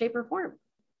way, shape, or form.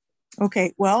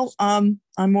 Okay, well, I'm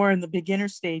more in the beginner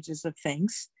stages of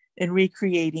things and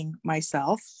recreating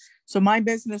myself. So my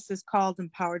business is called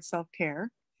Empowered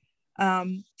Self-Care.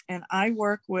 And I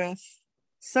work with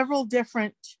several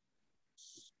different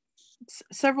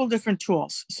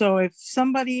tools. So if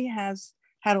somebody has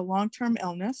had a long-term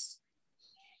illness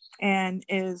and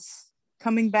is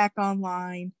coming back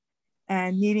online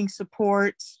and needing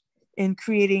support in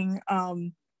creating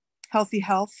healthy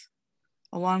health,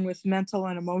 along with mental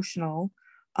and emotional,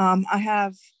 I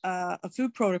have a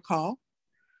food protocol,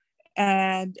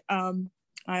 and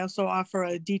I also offer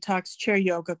a detox chair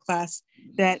yoga class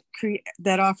that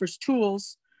offers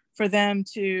tools for them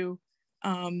to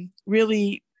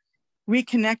really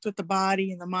reconnect with the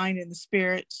body and the mind and the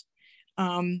spirit,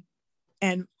 and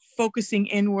focusing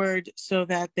inward so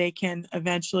that they can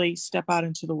eventually step out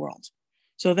into the world.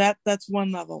 So that's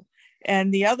one level.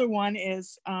 And the other one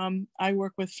is I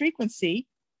work with frequency.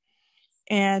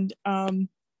 And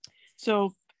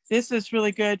so this is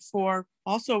really good for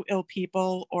also ill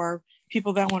people or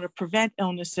people that want to prevent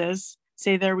illnesses.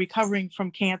 Say they're recovering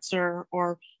from cancer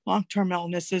or long-term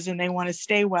illnesses and they want to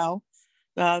stay well.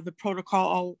 The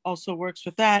protocol also works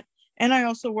with that. And I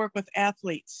also work with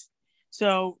athletes.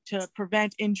 So to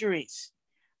prevent injuries.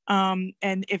 And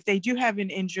if they do have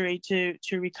an injury, to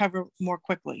recover more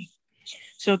quickly.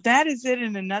 So that is it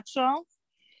in a nutshell.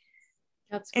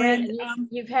 That's great. And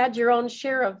you've had your own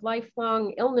share of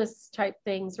lifelong illness type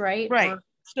things, right? Right.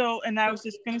 So, and I was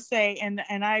just going to say, and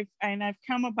I've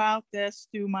come about this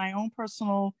through my own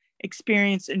personal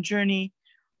experience and journey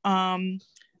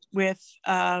with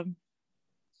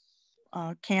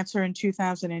cancer in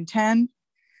 2010,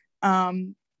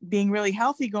 being really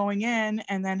healthy going in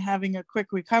and then having a quick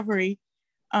recovery,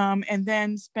 and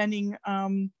then spending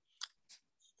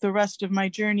the rest of my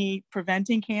journey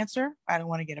preventing cancer. I don't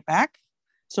want to get it back.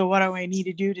 So what do I need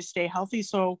to do to stay healthy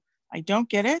so I don't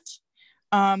get it?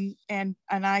 And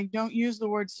I don't use the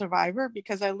word survivor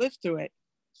because I lived through it.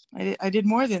 I did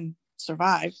more than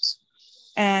survive.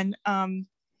 And I'm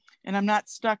not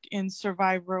stuck in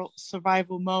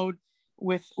survival mode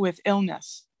with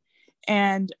illness.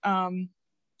 And in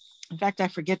fact, I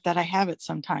forget that I have it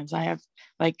sometimes. I have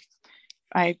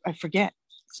I forget.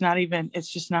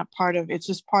 It's just part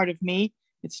of me.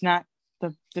 It's not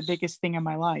the biggest thing in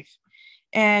my life.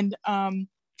 And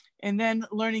then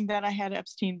learning that I had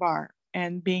Epstein-Barr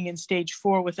and being in stage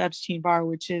 4 with Epstein-Barr,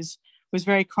 which was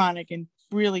very chronic and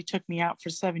really took me out for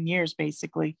 7 years,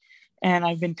 basically. And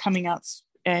I've been coming out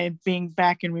being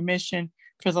back in remission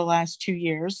for the last 2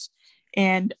 years.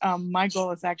 And my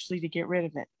goal is actually to get rid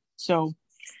of it. So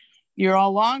you're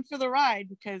all along for the ride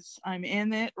because I'm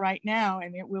in it right now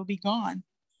and it will be gone.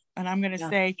 And I'm going to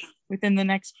say within the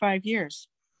next 5 years.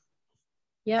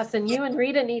 Yes. And you and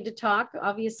Rita need to talk,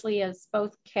 obviously, as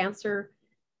both cancer,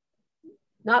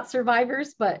 not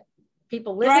survivors, but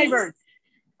people living. Thrivers.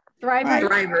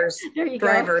 There you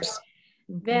go.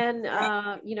 Then,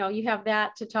 you have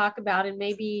that to talk about, and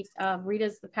maybe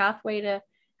Rita's the pathway to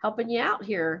helping you out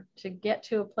here to get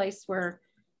to a place where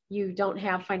you don't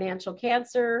have financial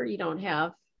cancer, you don't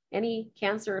have any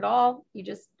cancer at all. You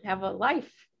just have a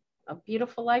life, a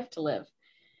beautiful life to live.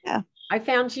 Yeah. I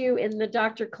found you in the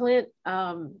Dr. Clint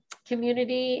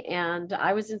community, and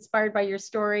I was inspired by your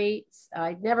story.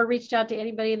 I'd never reached out to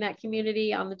anybody in that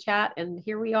community on the chat, and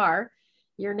here we are.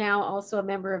 You're now also a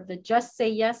member of the Just Say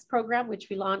Yes program, which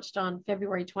we launched on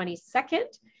February 22nd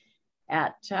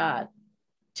at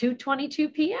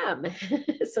 2:22 p.m.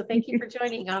 So thank you for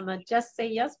joining on the Just Say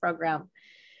Yes program.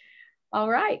 All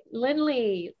right,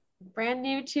 Lindley, brand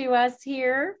new to us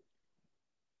here.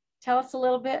 Tell us a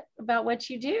little bit about what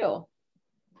you do.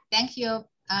 Thank you,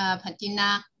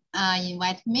 Patina,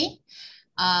 invite me.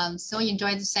 So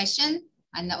enjoy the session,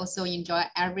 and also enjoy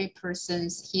every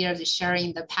person's here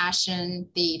sharing the passion,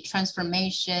 the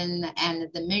transformation, and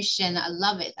the mission. I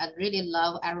love it. I really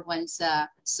love everyone's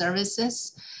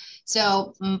services.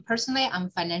 So personally, I'm a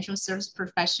financial service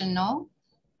professional.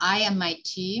 I and my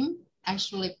team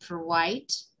actually provide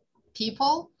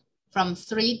people from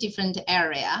 3 different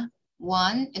areas.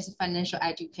 One is financial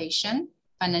education,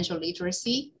 financial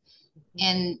literacy.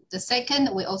 And the second,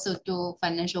 we also do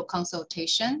financial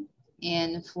consultation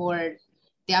and for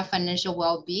their financial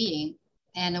well-being.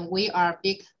 And we are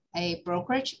a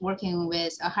brokerage working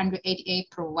with 188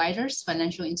 providers,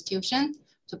 financial institutions,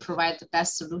 to provide the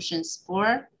best solutions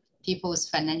for people's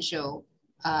financial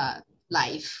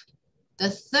life. The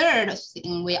third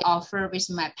thing we offer, which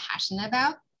my passion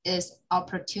about, is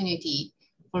opportunity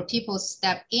for people to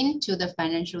step into the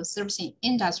financial servicing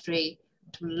industry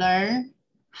to learn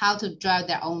how to drive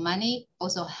their own money,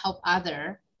 also help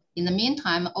others. In the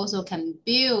meantime, also can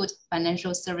build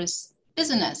financial service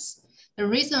business. The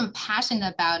reason I'm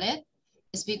passionate about it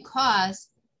is because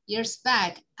years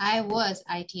back, I was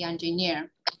IT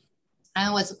engineer.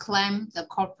 I was climbed the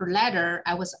corporate ladder.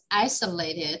 I was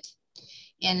isolated.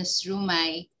 And through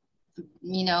my,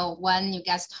 when you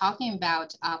guys talking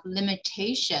about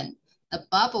limitation, the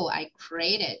bubble I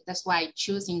created, that's why I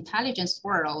choose intelligence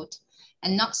world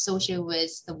and not associate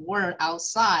with the world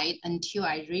outside until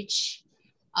I reach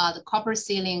the corporate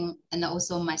ceiling, and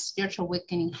also my spiritual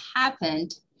awakening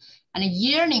happened, and a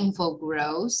yearning for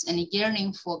growth and a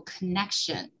yearning for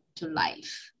connection to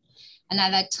life. And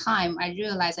at that time, I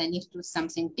realized I need to do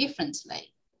something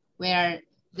differently, where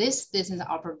this business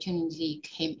opportunity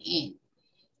came in.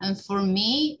 And for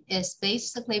me, it's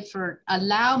basically for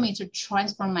allow me to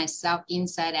transform myself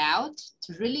inside out,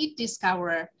 to really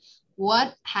discover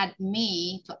what had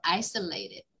me to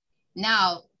isolate it.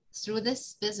 Now, through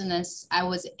this business, I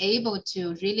was able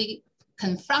to really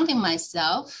confronting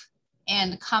myself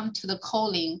and come to the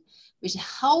calling, which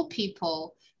help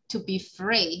people to be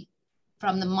free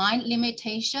from the mind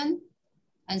limitation,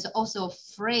 and also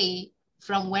free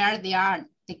from where they are.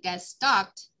 They get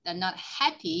stuck, they're not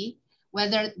happy,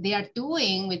 whether they are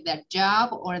doing with their job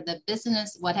or the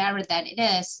business, whatever that it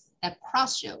is, that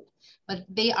crossroad, but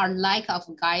they are lack of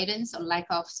guidance or lack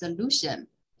of solution.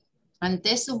 And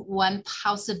this is one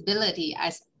possibility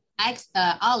as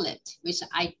outlet, which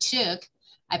I took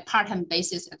a part-time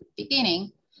basis at the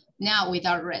beginning, now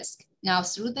without risk. Now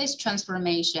through this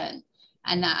transformation,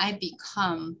 and I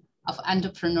become an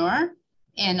entrepreneur,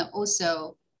 and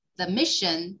also the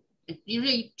mission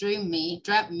really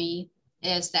drive me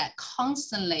is that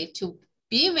constantly to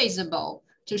be visible,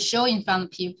 to show in front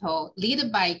of people,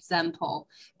 lead by example,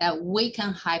 that we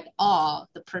can have all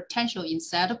the potential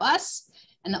inside of us.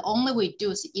 And the only we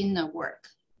do is inner work.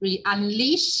 We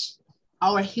unleash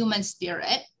our human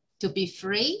spirit to be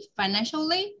free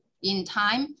financially, in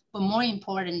time, but more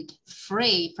important,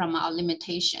 free from our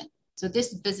limitation. So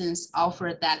this business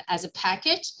offers that as a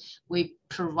package. We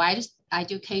provide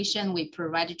education, we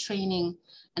provide training,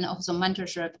 and also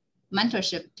mentorship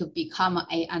to become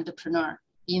an entrepreneur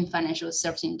in financial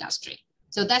service industry.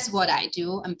 So that's what I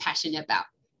do. I'm passionate about.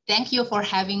 Thank you for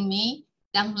having me.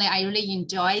 Definitely, I really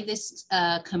enjoy this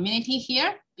community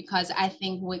here, because I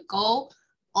think we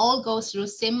all go through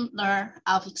similar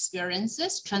of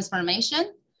experiences,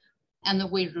 transformation,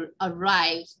 and we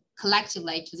arrive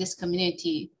collectively to this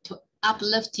community to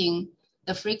uplifting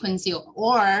the frequency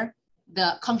or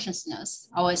the consciousness,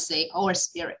 I would say, our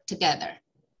spirit together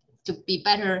to be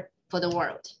better for the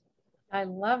world. I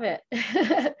love it.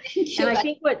 And I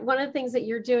think one of the things that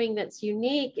you're doing that's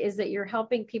unique is that you're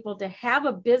helping people to have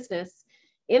a business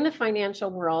in the financial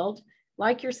world,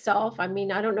 like yourself. I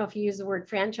mean, I don't know if you use the word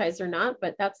franchise or not,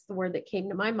 but that's the word that came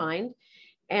to my mind.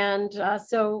 And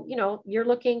so, you're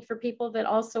looking for people that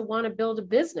also want to build a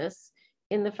business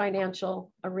in the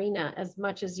financial arena as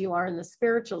much as you are in the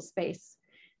spiritual space.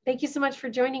 Thank you so much for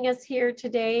joining us here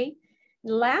today.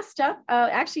 Last up,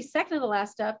 actually second to the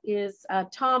last up is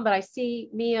Tom, but I see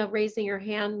Mia raising her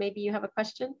hand. Maybe you have a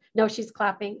question? No, she's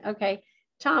clapping. Okay.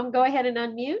 Tom, go ahead and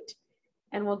unmute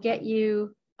and we'll get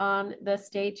you on the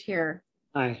stage here.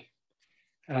 Hi,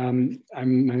 my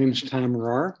name is Tom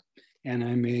Rohr, and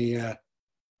I'm a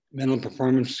mental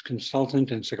performance consultant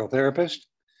and psychotherapist.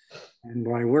 And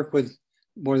what I work with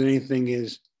more than anything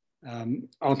is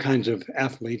all kinds of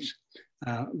athletes,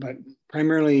 but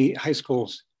primarily high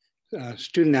schools.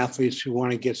 Student athletes who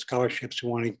want to get scholarships, who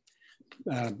want to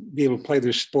be able to play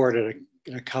their sport at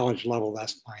a college level.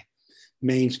 That's my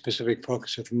main specific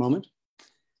focus at the moment.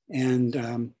 And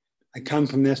I come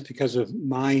from this because of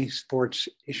my sports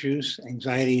issues,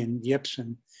 anxiety and yips,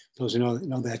 and those who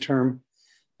know that term.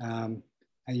 I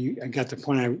got to the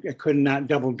point I could not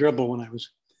double dribble when I was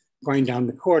going down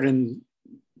the court. And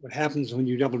what happens when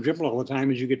you double dribble all the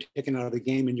time is you get taken out of the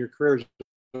game and your career is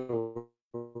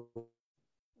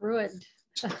ruined.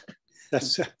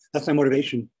 That's my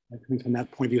motivation from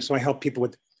that point of view. So I help people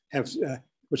have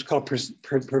what's called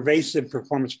pervasive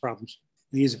performance problems.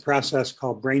 I use a process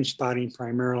called brain spotting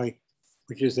primarily,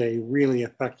 which is a really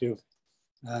effective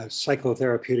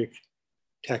psychotherapeutic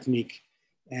technique.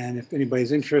 And if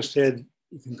anybody's interested,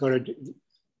 you can go to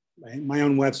my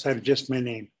own website, just my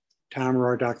name,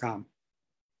 tomrohr.com.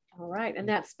 All right, and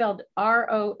that's spelled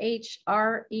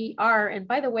R-O-H-R-E-R. And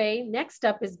by the way, next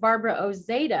up is Barbara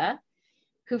Ozeda,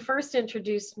 who first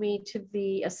introduced me to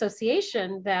the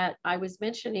association that I was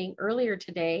mentioning earlier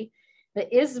today, the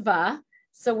ISVA.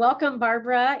 So welcome,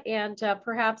 Barbara. And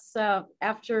perhaps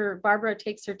after Barbara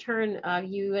takes her turn,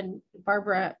 you and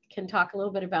Barbara can talk a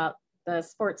little bit about the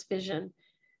sports vision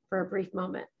for a brief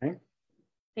moment. Okay.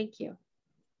 Thank you.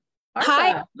 Barbara,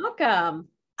 hi, welcome.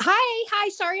 Hi,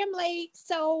 sorry I'm late.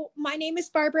 So my name is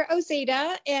Barbara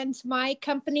Ozeda and my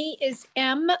company is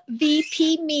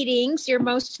MVP Meetings, your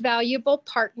most valuable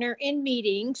partner in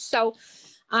meetings. So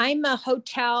I'm a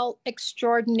hotel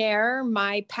extraordinaire.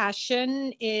 My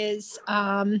passion is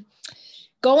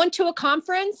going to a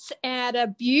conference at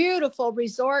a beautiful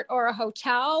resort or a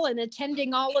hotel and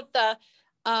attending all of the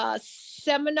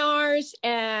seminars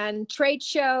and trade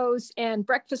shows and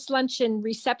breakfast, lunch, and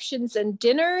receptions and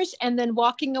dinners, and then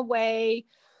walking away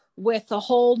with a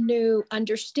whole new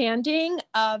understanding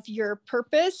of your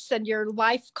purpose and your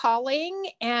life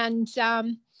calling. And yeah,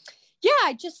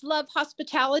 I just love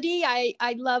hospitality.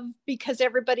 I love because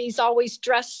everybody's always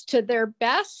dressed to their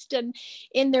best and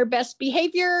in their best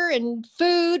behavior, and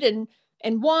food and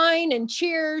wine and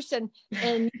cheers and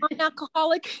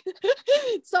non-alcoholic.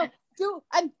 So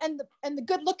and the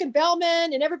good looking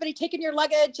bellman and everybody taking your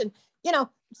luggage and, you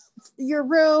know, your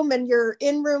room and your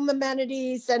in-room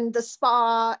amenities and the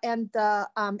spa and the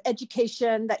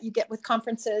education that you get with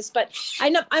conferences. But I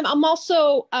know I'm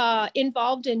also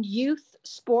involved in youth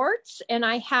sports, and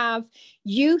I have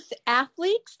youth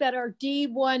athletes that are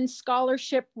D1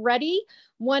 scholarship ready.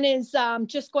 One is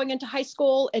just going into high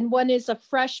school, and one is a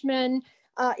freshman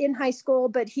in high school,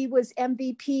 but he was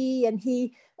MVP and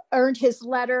he earned his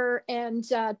letter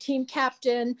and team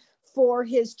captain for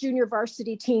his junior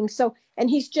varsity team. So, and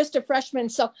he's just a freshman.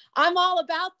 So I'm all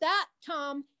about that,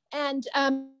 Tom. And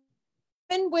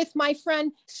with my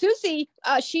friend Susie,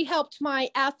 she helped my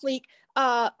athlete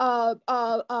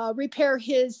repair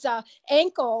his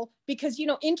ankle, because, you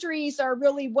know, injuries are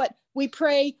really what we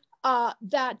pray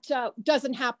that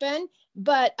doesn't happen.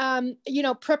 But, you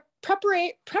know,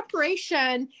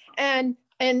 preparation and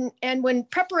when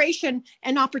preparation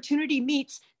and opportunity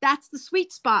meets, that's the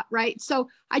sweet spot, right? So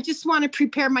I just want to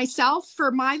prepare myself for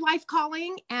my life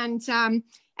calling, and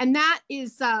that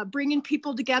is bringing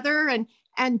people together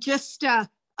and just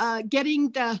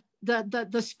getting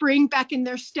the spring back in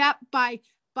their step by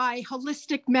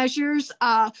holistic measures,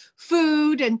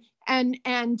 food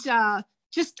and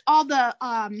just all the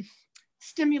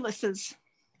stimuluses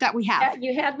that we have.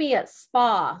 You had me at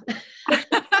spa.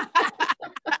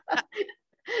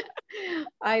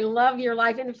 I love your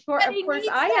life. And of course,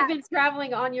 I have been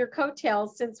traveling on your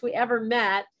coattails since we ever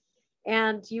met.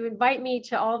 And you invite me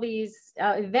to all these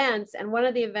events. And one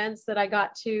of the events that I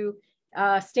got to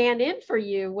stand in for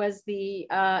you was the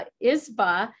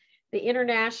ISBA, the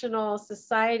International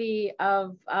Society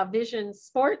of Vision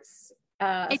Sports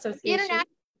Association.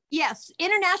 Yes,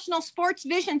 International Sports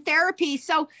Vision Therapy.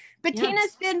 So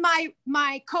Bettina's been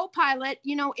my co-pilot,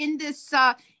 you know, in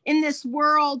this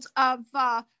world of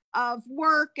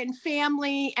work and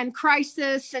family and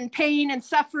crisis and pain and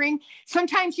suffering.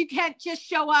 Sometimes you can't just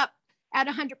show up at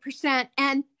 100%.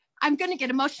 And I'm going to get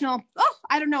emotional. Oh,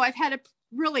 I don't know. I've had a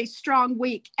really strong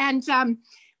week. And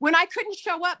when I couldn't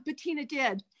show up, Bettina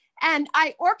did. And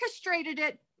I orchestrated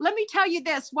it let me tell you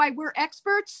this, why we're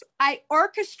experts. I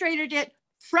orchestrated it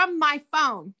from my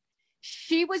phone.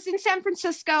 She was in San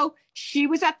Francisco. She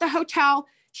was at the hotel.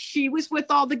 She was with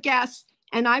all the guests.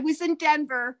 And I was in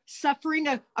Denver suffering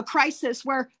a crisis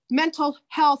where mental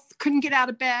health, couldn't get out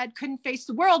of bed, couldn't face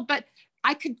the world. But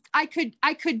I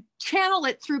could channel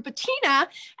it through Bettina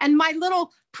and my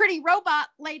little pretty robot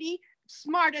lady,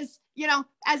 smart as, you know,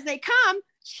 as they come,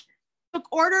 took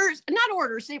orders, not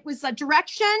orders. It was a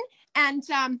direction. And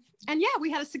yeah,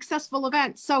 we had a successful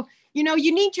event. So, you know,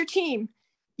 you need your team.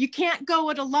 You can't go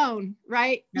it alone,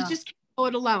 right? No. You just can't go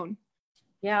it alone.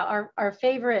 Yeah, our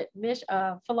favorite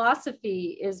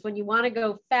philosophy is when you want to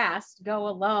go fast, go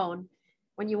alone.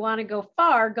 When you want to go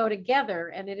far, go together.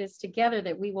 And it is together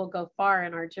that we will go far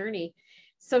in our journey.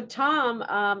 So Tom,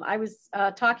 I was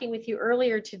talking with you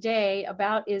earlier today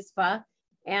about ISVA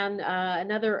and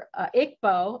another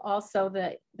ICBO, also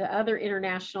the other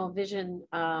International Vision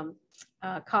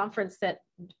conference that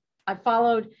I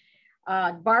followed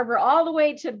Barbara all the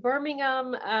way to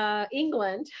Birmingham,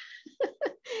 England,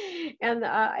 and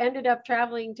ended up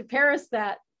traveling to Paris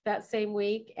that same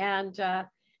week. And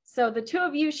so the two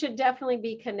of you should definitely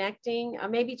be connecting.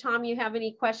 Maybe Tom, you have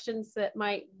any questions that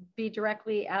might be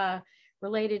directly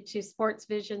related to sports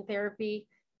vision therapy?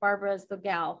 Barbara is the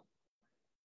gal.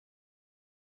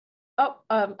 Oh,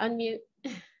 unmute.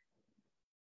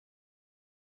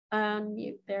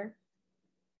 Unmute there.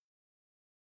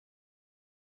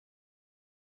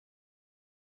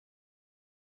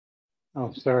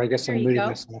 Oh, sorry. I guess I'm muting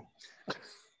myself.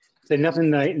 So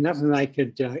nothing I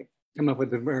could come up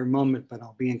with at the very moment, but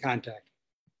I'll be in contact.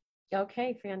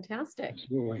 Okay, fantastic.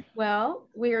 Absolutely. Well,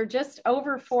 we are just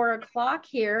over 4 o'clock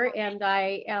here, and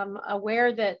I am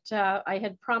aware that I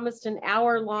had promised an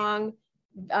hour-long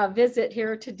visit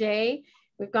here today.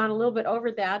 We've gone a little bit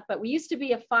over that, but we used to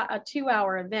be a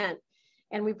 2-hour event,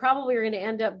 and we probably are going to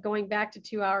end up going back to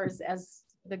 2 hours as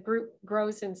the group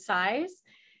grows in size.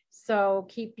 So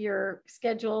keep your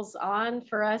schedules on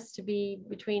for us to be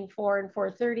between 4 and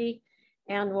 4:30,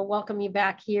 and we'll welcome you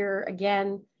back here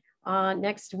again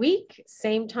next week,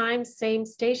 same time, same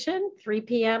station, 3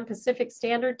 p.m. Pacific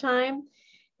Standard Time.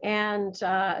 And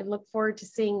I look forward to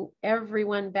seeing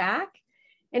everyone back.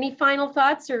 Any final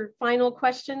thoughts or final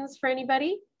questions for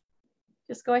anybody?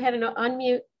 Just go ahead and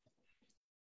unmute.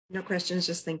 No questions,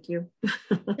 just thank you.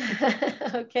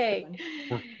 Okay.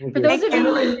 Thank For you. those of I you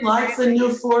really like the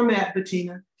new format,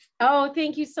 Bettina. Oh,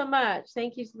 thank you so much.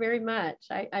 Thank you very much.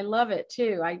 I love it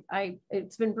too.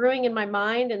 It's been brewing in my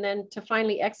mind, and then to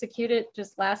finally execute it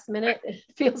just last minute, it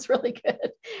feels really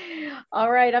good.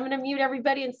 All right, I'm going to mute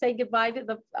everybody and say goodbye to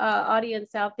the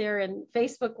audience out there in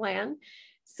Facebook land.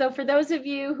 So for those of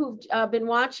you who've been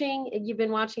watching, you've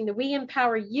been watching the We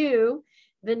Empower You,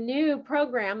 the new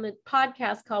program, the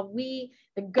podcast called the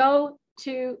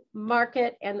Go-To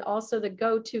Market and also the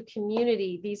Go-To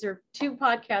Community. These are 2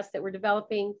 podcasts that we're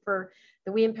developing for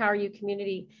the We Empower You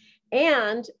community.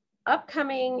 And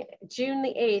upcoming June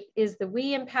the 8th is the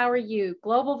We Empower You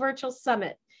Global Virtual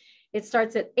Summit. It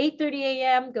starts at 8:30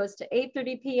 a.m., goes to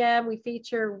 8:30 p.m. We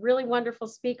feature really wonderful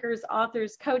speakers,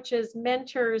 authors, coaches,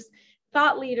 mentors,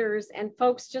 thought leaders, and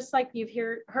folks just like you've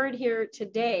heard here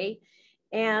today.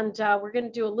 And we're going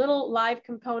to do a little live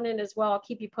component as well. I'll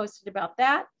keep you posted about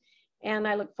that. And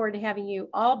I look forward to having you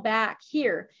all back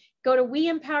here. Go to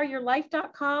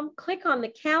weempoweryourlife.com, click on the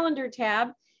calendar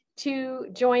tab to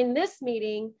join this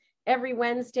meeting every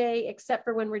Wednesday, except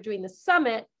for when we're doing the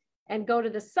summit, and go to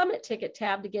the summit ticket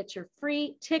tab to get your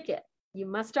free ticket. You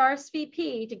must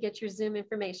RSVP to get your Zoom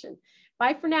information.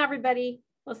 Bye for now, everybody.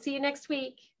 We'll see you next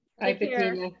week. Bye, Take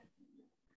care. Bettina.